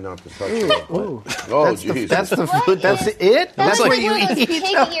trying not to touch it. Ooh. Oh, That's jeez. that's the food. That's it. That's like- what you one of those eat. pig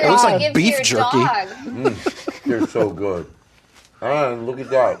ears It looks you like give beef to your jerky. dog. They're so good. And look at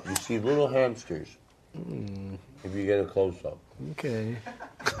that. You see little hamsters. If you get a close up. Okay.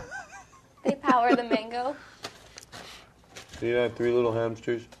 They power the mango. See that? 3 little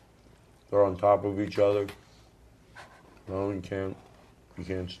hamsters? They're on top of each other. No, you can't. You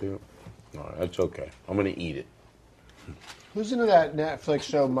can't see it. All right, that's okay. I'm going to eat it. Who's into that Netflix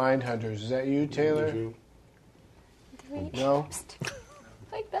show Mindhunters? Is that you, Taylor? No.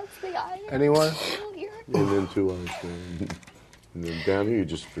 Like that's the eye. Anyone? Here. And then 2 on the screen. And then down here, you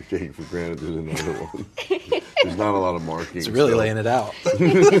just take for granted there's another one. There's not a lot of marking. It's really so. laying it out.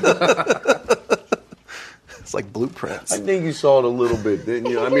 It's like blueprints. I think you saw it a little bit, didn't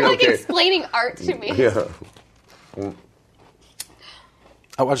you? I mean, You're like okay. explaining art to me. Yeah.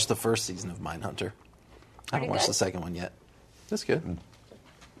 I watched the first season of Mindhunter. I haven't watched good. the second one yet. That's good.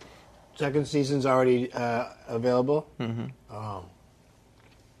 Second season's already available. Oh,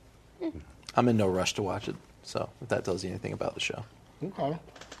 I'm in no rush to watch it, so if that tells you anything about the show. okay.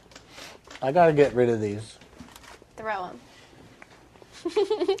 I gotta get rid of these. Throw them.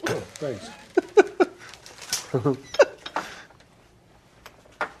 Thanks.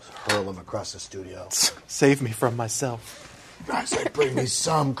 Hurl them across the studio. Save me from myself. I said, bring me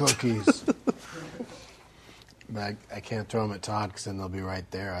some cookies. But I can't throw them at Todd because then they'll be right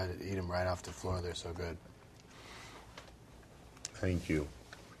there. I'd eat them right off the floor. They're so good. Thank you.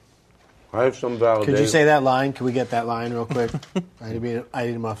 I have some validation. Could you say that line? Could we get that line real quick? I eat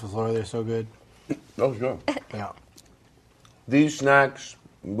them off the floor. They're so good. Oh, sure. Yeah. These snacks,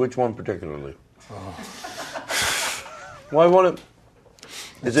 which one particularly? Well, I want to...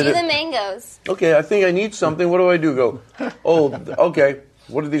 Is Do it the mangoes. okay, I think I need something. What do? Go, oh, okay.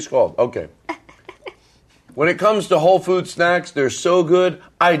 What are these called? Okay. When it comes to Whole Food snacks, they're so good,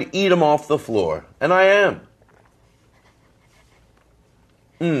 I'd eat them off the floor. And I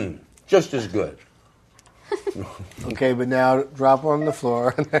am. Just as good. Okay, but now drop on the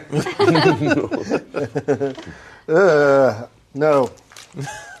floor. No.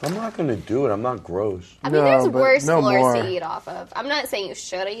 I'm not going to do it. I'm not gross. I mean, No, there's but worse no floors more. to eat off of. I'm not saying you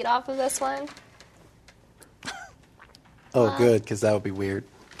should eat off of this one. Oh, good, because that would be weird.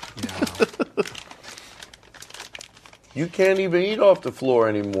 You can't even eat off the floor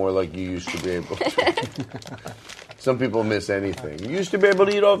anymore like you used to be able to. Some people miss anything. You used to be able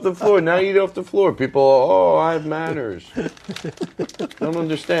to eat off the floor. Now you eat off the floor. People, I have manners. Don't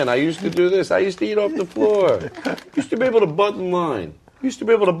understand. I used to do this. I used to eat off the floor. Used to be able to button line. Used to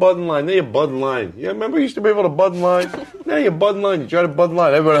be able to button line. Now you button line. Yeah, remember you used to be able to button line? Now you button line. You try to button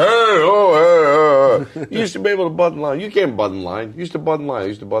line. Everybody, hey. You used to be able to button line. You can't button line. You used to button line. I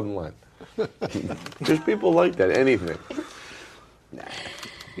used to button line. There's people like that. Anything.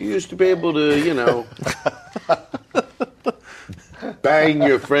 You used to be able to, bang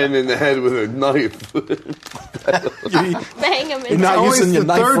your friend in the head with a knife. Bang him in not the Always using your the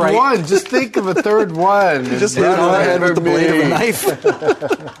knife third right. one. Just think of a third one. Just hit him in the head with the blade of a me.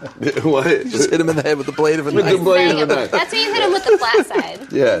 knife. What? Just hit him in the head with the blade of a With the knife. blade Bang of a him. knife. That's when you hit him with the flat side.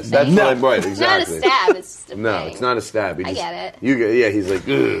 Yes, that's No. what I'm right. It's not a Exactly. stab. It's just a No, bang. it's not a stab. He I just- get it. Yeah, he's like,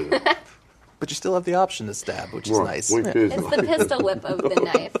 ugh. But you still have the option to stab, which is Right. nice. Which is It's the nice. pistol whip of the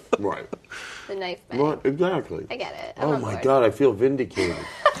knife. Right. The knife bang. Right, exactly. I get it. I'm Oh on my board. God, I feel vindicated.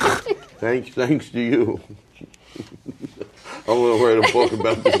 thanks to you. I'm going to write a book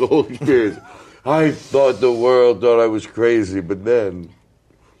about this whole experience. I thought the world thought I was crazy, but then,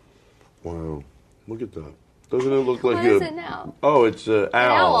 wow, look at that. Doesn't it look like What is it now? Oh, it's an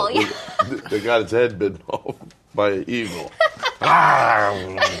owl. owl, yeah. They got its head bitten off by an eagle.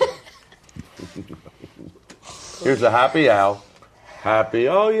 Here's a happy owl. Happy.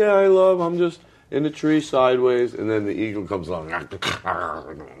 Oh yeah, I'm just in the tree sideways, and then the eagle comes along. And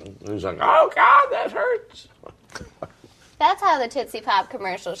he's like, oh God, that hurts. That's how the Tootsie Pop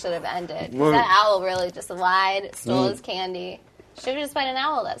commercial should have ended. 'Cause Right. that owl really just lied, stole his candy. Should have just been an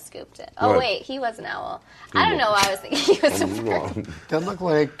owl that scooped it. Oh, Right. wait, he was an owl. I don't know why I was thinking he was a bird. That looked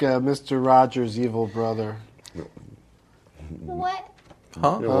like Mr. Rogers' evil brother. What?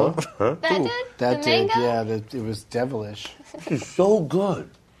 Huh? Huh? That did? That the did, mango? yeah. It was devilish. It's so good.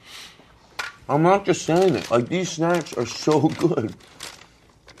 I'm not just saying it. Like, these snacks are so good.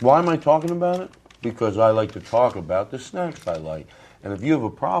 Why am I talking about it? Because I like to talk about the snacks I like. And if you have a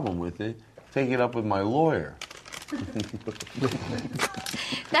problem with it, take it up with my lawyer.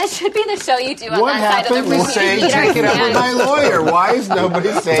 That should be the show you do on What that side of happened? the We room. say You eat our take it up with my snacks. lawyer. Why is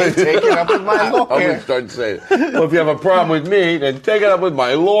nobody saying take it up with my I'm going lawyer? to start saying, well, if you have a problem with me, then take it up with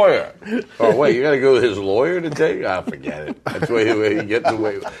my lawyer. Oh, wait, you got to go with his lawyer to take it? Ah, forget it. That's the way he gets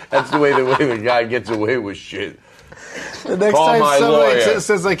away. That's the way the guy gets away with shit. The next Call time my somebody lawyer.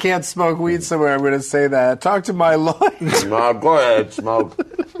 says I can't smoke weed somewhere, I'm going to say that. Talk to my lawyer. No, go ahead, smoke.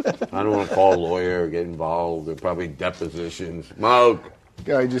 I don't want to call a lawyer or get involved. There are probably depositions. Smoke.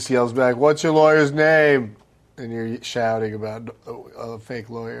 Guy just yells back, "What's your lawyer's name?" And you're shouting about a fake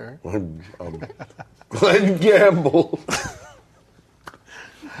lawyer. Glenn Gamble.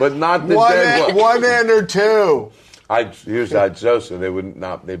 But not the dead one. One end or two. Here's I'd so they would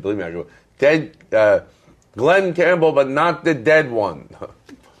not. They believe me. I go dead. Glenn Campbell, but not the dead one.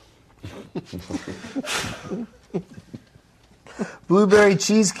 Blueberry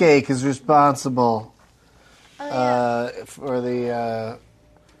cheesecake is responsible Oh, for the.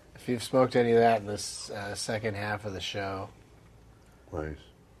 If you've smoked any of that in this second half of the show, Nice.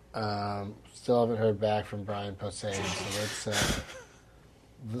 still haven't heard back from Brian Posehn. So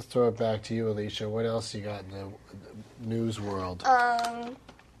let's throw it back to you, Alicia. What else you got in the news world?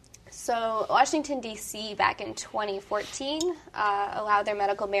 So, Washington, D.C. back in 2014 allowed their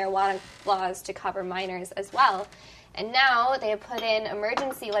medical marijuana laws to cover minors as well. And now they have put in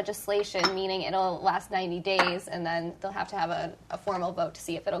emergency legislation, meaning it'll last 90 days, and then they'll have to have a formal vote to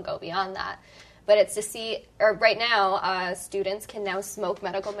see if it'll go beyond that. But it's to see, or right now, students can now smoke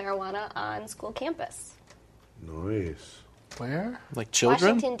medical marijuana on school campus. Nice. Where? Like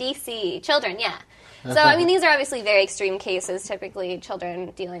children? Washington, D.C. Children, yeah. So, I mean, these are obviously very extreme cases, typically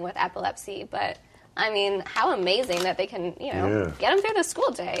children dealing with epilepsy, but, I mean, how amazing that they can, Yeah. get them through the school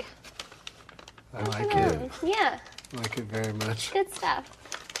day. I like it. Yeah, I like it very much. good stuff.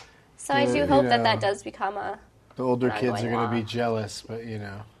 So I do you hope know, that does become a... The older Not kids are going going to be law. jealous, but you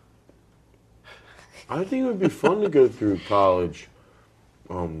know. I think it would be fun to go through college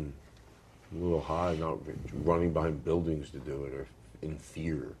a little high, not running behind buildings to do it or in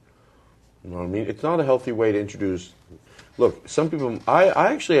fear. You know what I mean? It's not a healthy way to introduce. Look, some people. I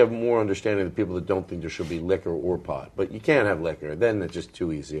actually have more understanding of people that don't think there should be liquor or pot, but you can't have liquor. Then it's just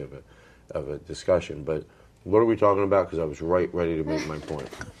too easy of a discussion. But what are we talking about? Because I was ready to make my point.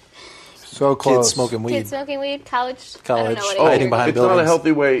 So close. Kids smoking weed. Kids smoking weed, college. I don't know what hiding it is. behind it's not a buildings.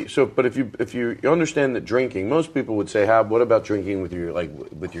 healthy way. So, but if you understand that drinking, most people would say, what about drinking with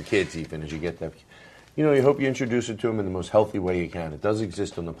your kids, even as you get them? You know, you hope you introduce it to them in the most healthy way you can. It does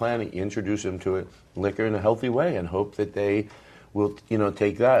exist on the planet. You introduce them to it, liquor in a healthy way, and hope that they will,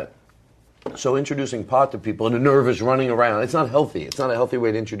 take that. So introducing pot to people and the nervous running around, it's not healthy. It's not a healthy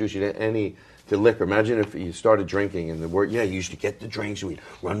way to introduce you to liquor. Imagine if you started drinking and you used to get the drinks, we'd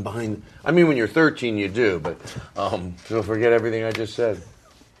run behind. I mean, when you're 13, you do, but don't forget everything I just said.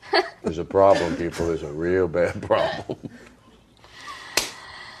 There's a problem, people. There's a real bad problem.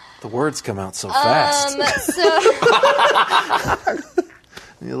 The words come out so fast. So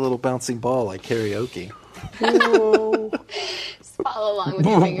A little bouncing ball like karaoke. just follow along with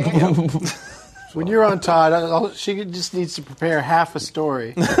your finger. When you're on Todd, she just needs to prepare half a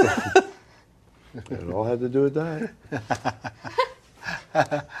story. It all had to do with that.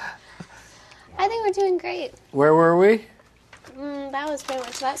 I think we're doing great. Where were we? That was pretty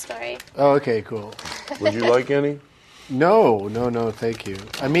much that story. Oh, okay, cool. Would you like any? No, thank you.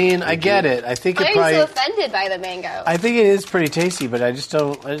 I mean, I get it. I think Why it are probably. you so offended by the mango? I think it is pretty tasty, but I just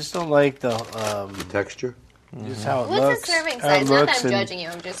don't like the Texture? just how it What's looks. the serving how it size? Not that looks I'm and- judging you.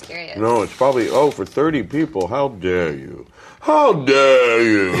 I'm just curious. No, it's probably, for 30 people. How dare you? How dare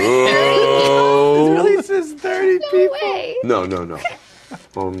you? Oh. It really says 30 No people. way. No.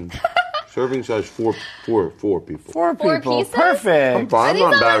 Serving size four people. Four Four people. pieces? Perfect. I'm fine. Are I'm these not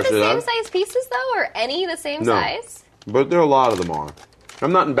all not embarrassed the at same that. size pieces, though, or any the same No. size? But there are a lot of them are.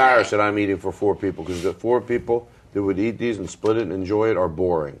 I'm not embarrassed that I'm eating for 4 people because the 4 people that would eat these and split it and enjoy it are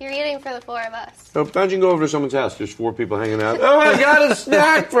boring. You're eating for the 4 of us. So imagine go over to someone's house. There's 4 people hanging out. Oh, I got a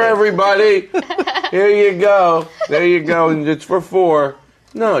snack for everybody. Here you go. There you go. And it's for 4.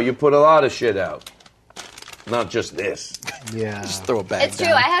 No, you put a lot of shit out. Not just this. Yeah. Just throw a bag It's true.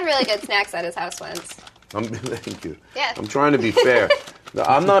 down. I had really good snacks at his house once. Thank you. Yeah. I'm trying to be fair. No,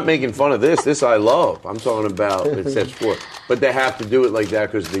 I'm not making fun of this. This I love. I'm talking about it says 4. But they have to do it like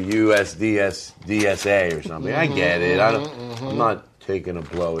that because the USDS DSA or something. I get it. I'm not taking a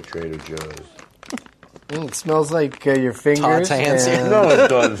blow at Trader Joe's. It smells like your fingers. Todd's hands. and- No, it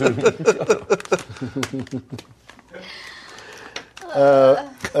doesn't.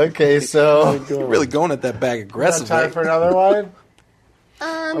 Okay, so You're really going at that bag is that aggressively. time for another one?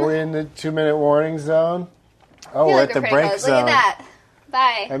 Are we in the 2-minute warning zone? Oh, I feel we're like at the we're pretty break close. zone. Look at that.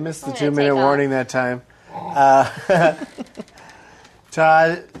 Bye. I missed the I'm gonna 2-minute take off. warning that time.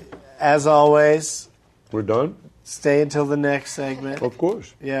 Todd, as always, We're done? stay until the next segment. Of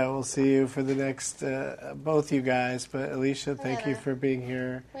course. Yeah, we'll see you for the next, both you guys. But Alicia, thank you for being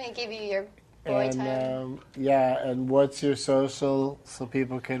here. I'm going to give you your boy time. And and what's your social so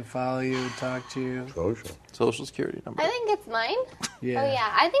people can follow you and talk to you? Social. Social security number. I think it's mine. Yeah. Oh,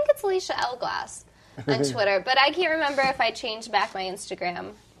 yeah. I think it's Alicia L. Glass on Twitter. But I can't remember if I changed back my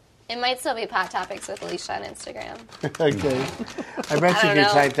Instagram. It might still be Pot Topics with Alicia on Instagram. Okay. I bet I you don't can know.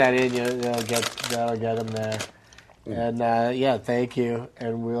 type that in. That'll get them there. And thank you.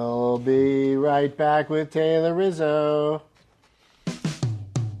 And we'll be right back with Taylor Rizzo.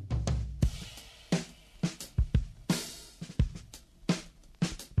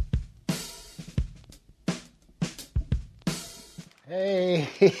 Hey,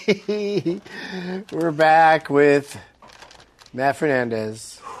 we're back with Matt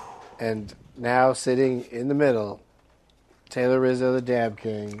Fernandez, and now sitting in the middle, Taylor Rizzo, the Dab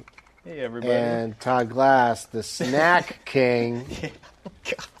King, Hey, everybody. and Todd Glass, the Snack King.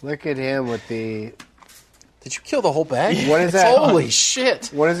 Look at him with the, Did you kill the whole bag? What is that? Holy shit.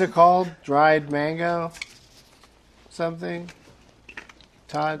 what is it called? Dried mango? Something?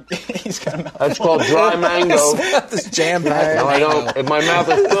 Todd? He's got a mouth. That's called dry mango. This jam bag. No, I don't. If my mouth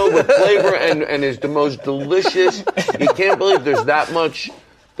is filled with flavor and is the most delicious. You can't believe there's that much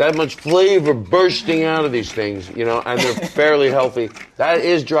flavor bursting out of these things, and they're fairly healthy. That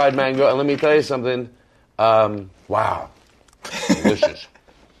is dried mango, and let me tell you something. Wow, delicious.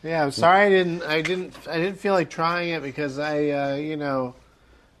 Yeah, I'm sorry I didn't feel like trying it because I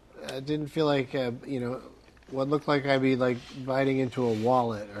didn't feel like what looked like I'd be like biting into a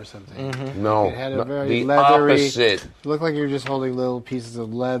wallet or something. No, It had a no, very the leathery. opposite. It looked like you were just holding little pieces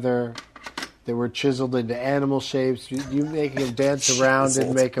of leather that were chiseled into animal shapes. You making them dance around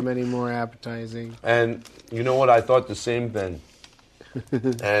didn't make them any more appetizing. And you know what? I thought the same thing.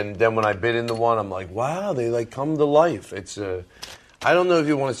 And then when I bit into one, I'm like, wow, they like come to life. It's I don't know if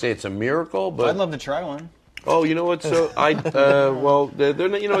you want to say it's a miracle, but I'd love to try one. oh, you know what? So well, they're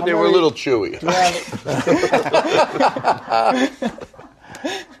not, they were a little chewy.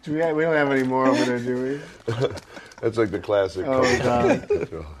 We don't have any more over there, do we? That's like the classic. Oh,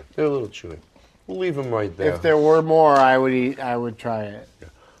 God. They're a little chewy. We'll leave them right there. If there were more, I would try it.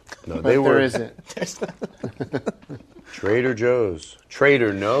 no, But they there were isn't. Trader Joe's.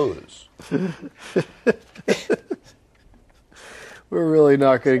 Trader knows. We're really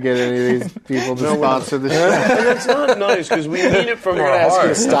not going to get any of these people to sponsor the show. And that's not nice because we mean it from our gonna ask you heart.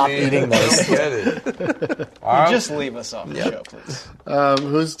 to stop eating those. I don't get it. Just leave us off the show, please.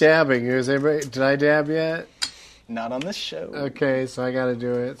 Who's dabbing? Is anybody? Did I dab yet? Not on this show. Okay, so I got to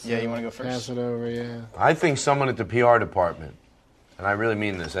do it. So Yeah, you wanna go Pass first? it over, yeah. I think someone at the PR department, and I really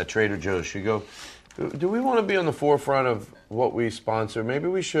mean this, at Trader Joe's should go, do we want to be on the forefront of what we sponsor? Maybe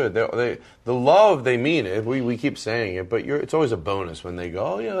we should. The love, they mean it. We keep saying it, but it's always a bonus when they go,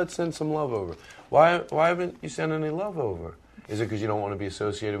 oh, yeah, let's send some love over. Why haven't you sent any love over? Is it because you don't want to be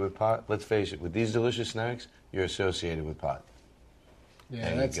associated with pot? Let's face it, with these delicious snacks, you're associated with pot. Yeah,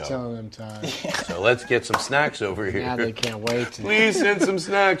 There you that's go. telling them time. So let's get some snacks over here. Now they can't wait to. Please send some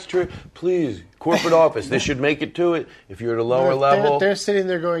snacks. Please, corporate office. They should make it to it. If you're at a lower level. They're sitting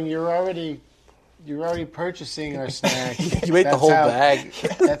there going, You're already purchasing our snacks. You ate the whole bag.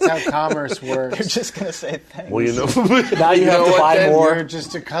 That's how commerce works. They're just going to say thanks. Well, you know. Now you have to buy then? more. You're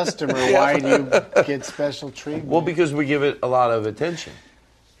just a customer. Why do you get special treatment? Well, because we give it a lot of attention.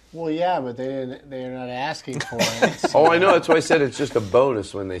 Well, yeah, but they're not asking for it. So. Oh, I know. That's why I said it's just a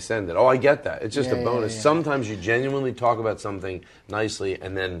bonus when they send it. Oh, I get that. It's just Yeah, a bonus. yeah. Sometimes you genuinely talk about something nicely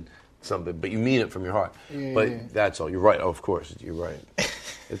and then something, but you mean it from your heart. Yeah, But yeah. that's all. You're right. Oh, of course, you're right.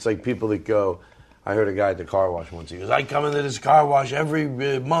 It's like people that go. I heard a guy at the car wash once. He goes, "I come into this car wash every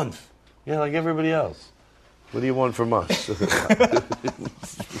month." Yeah, like everybody else. What do you want from us?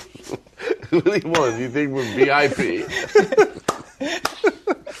 What do you want? You think we're VIP?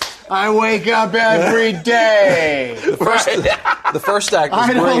 I wake up every day. The first act was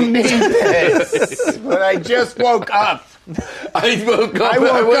I don't great. need this, but I just woke up. I woke up. I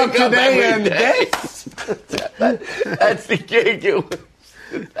woke wake up today every and day. That's the gig.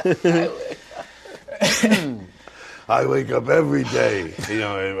 I wake up every day. You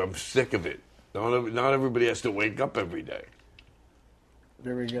know, I'm sick of it. Not everybody has to wake up every day.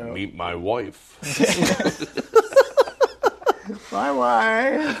 There we go. Meet my wife. My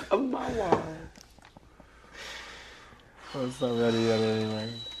wife. My wife. Oh, it's not ready yet anyway.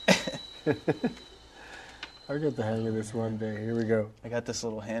 I'll get the hang of this one day. Here we go. I got this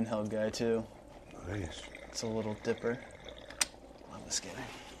little handheld guy, too. Nice. It's a little dipper. Love this guy.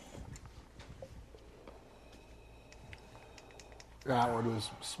 That one was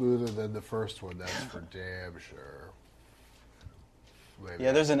smoother than the first one. That's for damn sure. Maybe.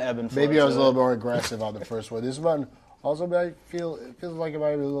 Yeah, there's an ebb and flow. Maybe I was a to little it. more aggressive on the first one. This one also it feels like it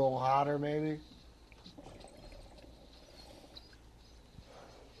might be a little hotter, maybe.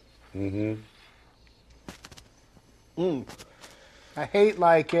 I hate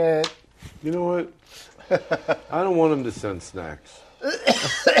like it. You know what? I don't want them to send snacks.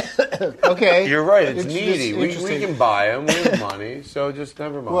 Okay. You're right. It's It's needy. just We interesting. can buy them. We have money, so just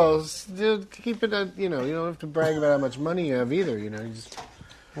never mind. Well, still keep it. You don't have to brag about how much money you have either. You just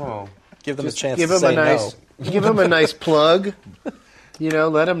well, Give them a chance give to them say a nice, give them a nice plug.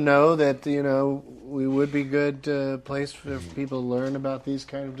 Let them know that we would be good place for people to learn about these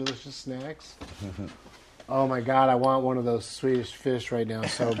kind of delicious snacks. Oh my God, I want one of those Swedish fish right now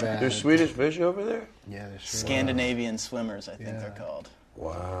so bad. there's Swedish fish over there? Yeah, they're sure. Scandinavian swimmers, I think Yeah. they're called.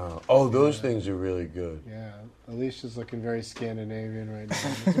 Wow. Oh, those things are really good. Yeah, Alicia's looking very Scandinavian right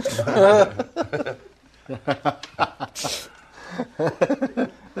now.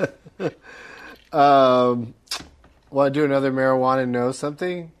 Want to do another marijuana know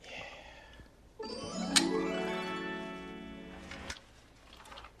something?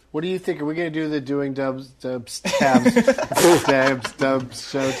 What do you think? Are we going to do the doing dubs show today?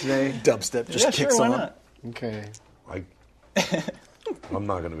 Dubstep just Yeah, kicks sure, why on. not? Okay. I'm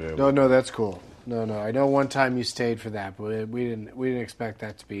not going to be able. No, that's cool. No. I know one time you stayed for that, but we didn't expect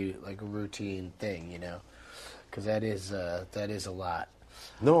that to be like a routine thing, because that is a lot.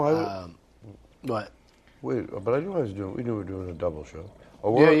 No, I. What? Wait, but I knew I was doing. We knew we were doing a double show.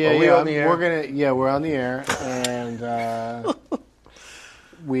 Oh, Yeah. Are we on the air? We're on the air, and Are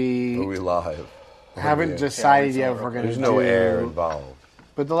we we live? haven't decided yet if we're going to There's do. no air involved.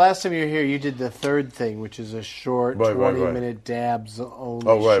 But the last time you were here, you did the third thing, which is a short Right. 20-minute dabs only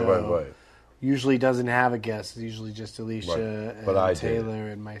Oh, right, show. right. Usually doesn't have a guest. It's usually just Alicia Right. But and I did. Taylor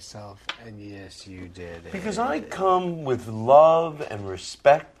and myself. And yes, you did. Because I come with love and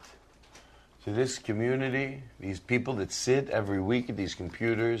respect to this community, these people that sit every week at these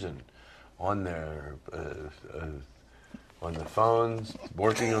computers and on their on the phones,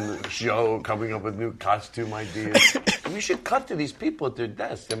 working on the show, coming up with new costume ideas. You should cut to these people at their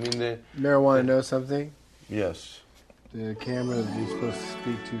desks. I mean, Marijuana know something? yes. The camera that you're supposed to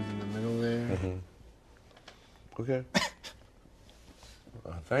speak to is in the middle there. Okay.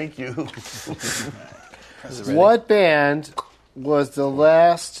 Thank you. What band was the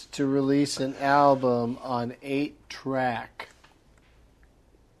last to release an album on 8-track?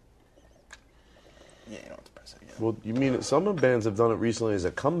 Yeah, you don't have to press it again. Well, you mean some bands have done it recently as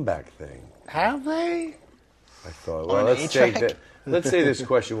a comeback thing? Have they? I thought. On Well, an let's say 8-track? that. Let's say this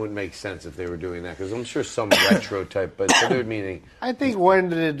question wouldn't make sense if they were doing that, because I'm sure some retro type, but so they're meaning. I think when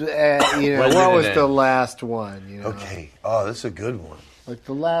did When did what it was end? the last one? You know, Okay. Oh, this is a good one. like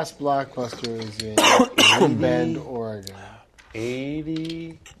the last blockbuster was in Bend, Oregon.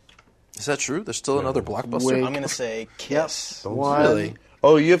 80. Is that true? There's still another blockbuster? Wait. I'm gonna say Kiss. Don't One. Really?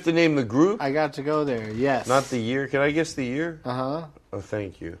 Oh, you have to name the group, I got to go there. Yes. not the year. Can I guess the year? Uh-huh. Oh,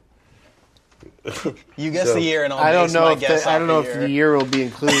 thank you. You guess So- the year, and I'll I don't base know my if guess I don't know off if the year will be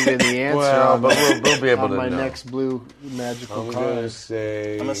included in the answer. Well, on but my, we'll be able on to my know. next blue magical I'm card. gonna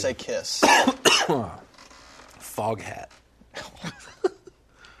say. I'm gonna say Kiss. Foghat.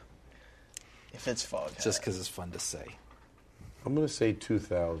 If it's Fog. Just because it's fun to say. I'm gonna say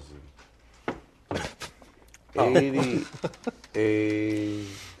 2000. Oh. 80,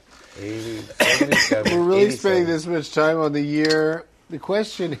 77. We're really 87. spending this much time on the year. The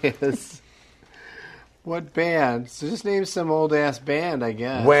question is, what band? So just name some old ass band, I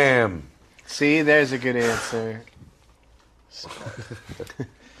guess. Wham! See, there's a good answer.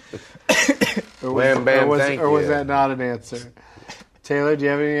 Or was, Wham, bam, or was, thank or was you. that not an answer? Taylor, do you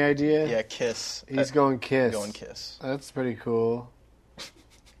have any idea? Yeah, Kiss. He's going Kiss. Going Kiss. That's pretty cool.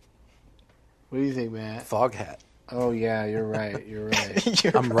 What do you think, Matt? Foghat. Oh yeah, you're right. You're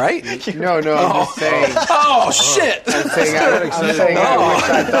right. I'm right? No, I'm just saying. Oh, shit! I'm saying I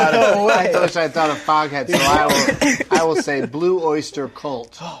wish I thought of Foghat. So I will say Blue Oyster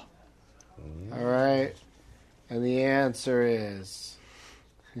Cult. All right, and the answer is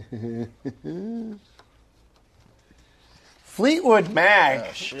Fleetwood Mac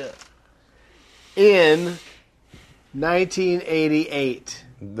Oh shit. in 1988.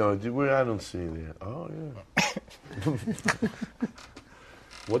 No, I don't see that. Oh, yeah.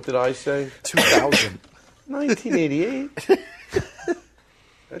 What did I say? 2000. 1988?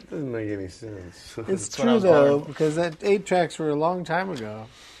 That doesn't make any sense. It's when I true was though, born. because that 8 tracks were a long time ago.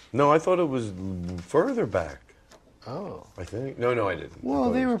 No, I thought it was further back. Oh. I think. No, I didn't. I Well,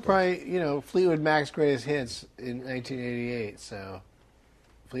 thought they it were was probably, Fleetwood Mac's greatest hits in 1988, so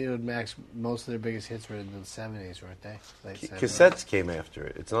Fleetwood Mac's, most of their biggest hits were in the 70s, weren't they? Late 70s. Cassettes came after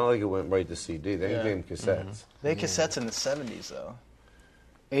it. It's not like it went right to CD. They Yeah. came cassettes. They had cassettes in the 70s though.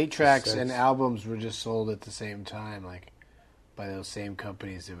 8 tracks Cassettes. and albums were just sold at the same time, like by those same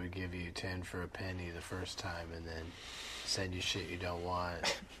companies that would give you 10 for a penny the first time and then send you shit you don't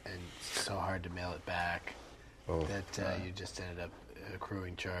want, and it's so hard to mail it back Oh. that you just ended up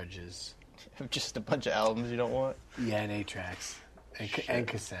accruing charges. Just a bunch of albums you don't want. Yeah, and 8 tracks and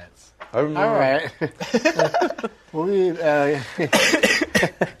cassettes. I remember. All right. We'll be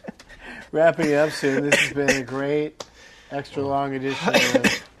wrapping it up soon. This has been a great extra long edition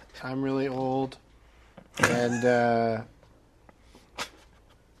of I'm Really Old. And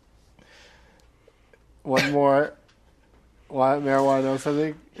one more. Marijuana know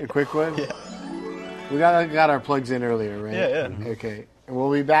something? A quick one? Yeah. We got our plugs in earlier, right? Yeah. Okay. And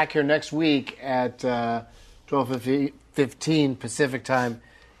we'll be back here next week at 12:15 Pacific time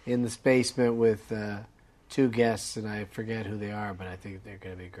in this basement with 2 guests, and I forget who they are, but I think they're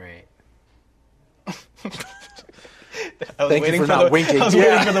going to be great. I was Thank you waiting for not the, winking. I was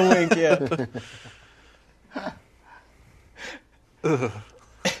waiting for the wink, yeah.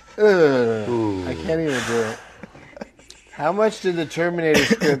 I can't even do it. How much did the Terminator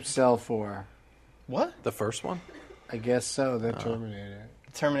script sell for? What? The first one? I guess so, the Terminator.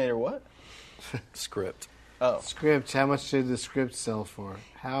 Terminator what? Script. Oh. Script, how much did the script sell for?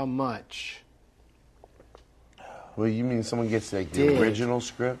 How much? Well, you mean someone gets like the Did. original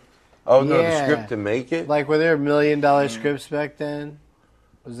script? Oh no, the Yeah. script to make it. Like, were there $1 million scripts back then?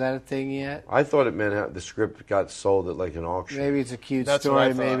 Was that a thing yet? I thought it meant how the script got sold at like an auction. Maybe it's a cute That's what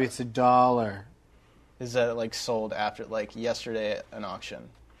I story, maybe thought. it's $1. Is that like sold after like yesterday at an auction?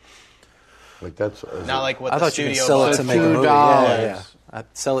 Like that's Not like what I the thought you could studio sell it bought to it make a for. movie. $2. Yeah.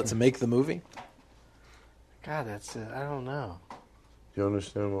 I'd sell it to make the movie. God, that's it. I don't know. Do you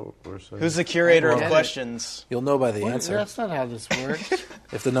understand what we're saying? Who's the curator I of get it. questions? You'll know by the What? answer. That's not how this works.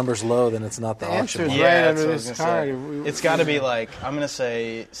 If the number's low, then it's not the The auction. answer's one. right that's under what I was this gonna say. card. It's got to be like I'm gonna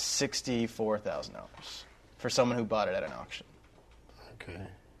say $64,000 for someone who bought it at an auction. Okay.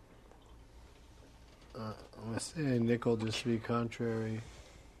 I'm going to say a nickel just to be contrary.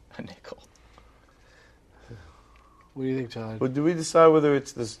 A nickel. What do you think, Todd? But do we decide whether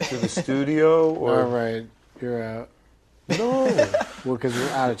it's to the studio or? All right, you're out. No. Well, because we're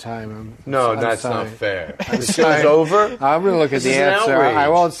out of time. No, I'm that's sorry. not fair. I'm The sorry. show's over? I'm going to look at This the is an answer. outrage. I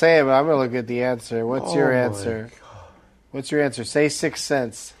won't say it, but I'm going to look at the answer. What's your Oh, my answer? What's your answer? Say 6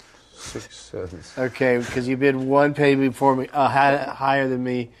 cents. 6 cents. Okay, because you bid 1 penny before me, higher than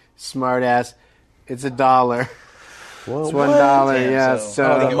me, smart ass. It's $1. Well, It's $1. Damn, Yeah, so- so,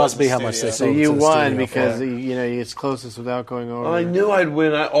 Oh, that it must was be the how much they studio. so sold you to the won studio because for. it's closest without going over. I knew I'd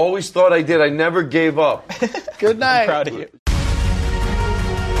win. I always thought I did. I never gave up. Good night. Proud of you.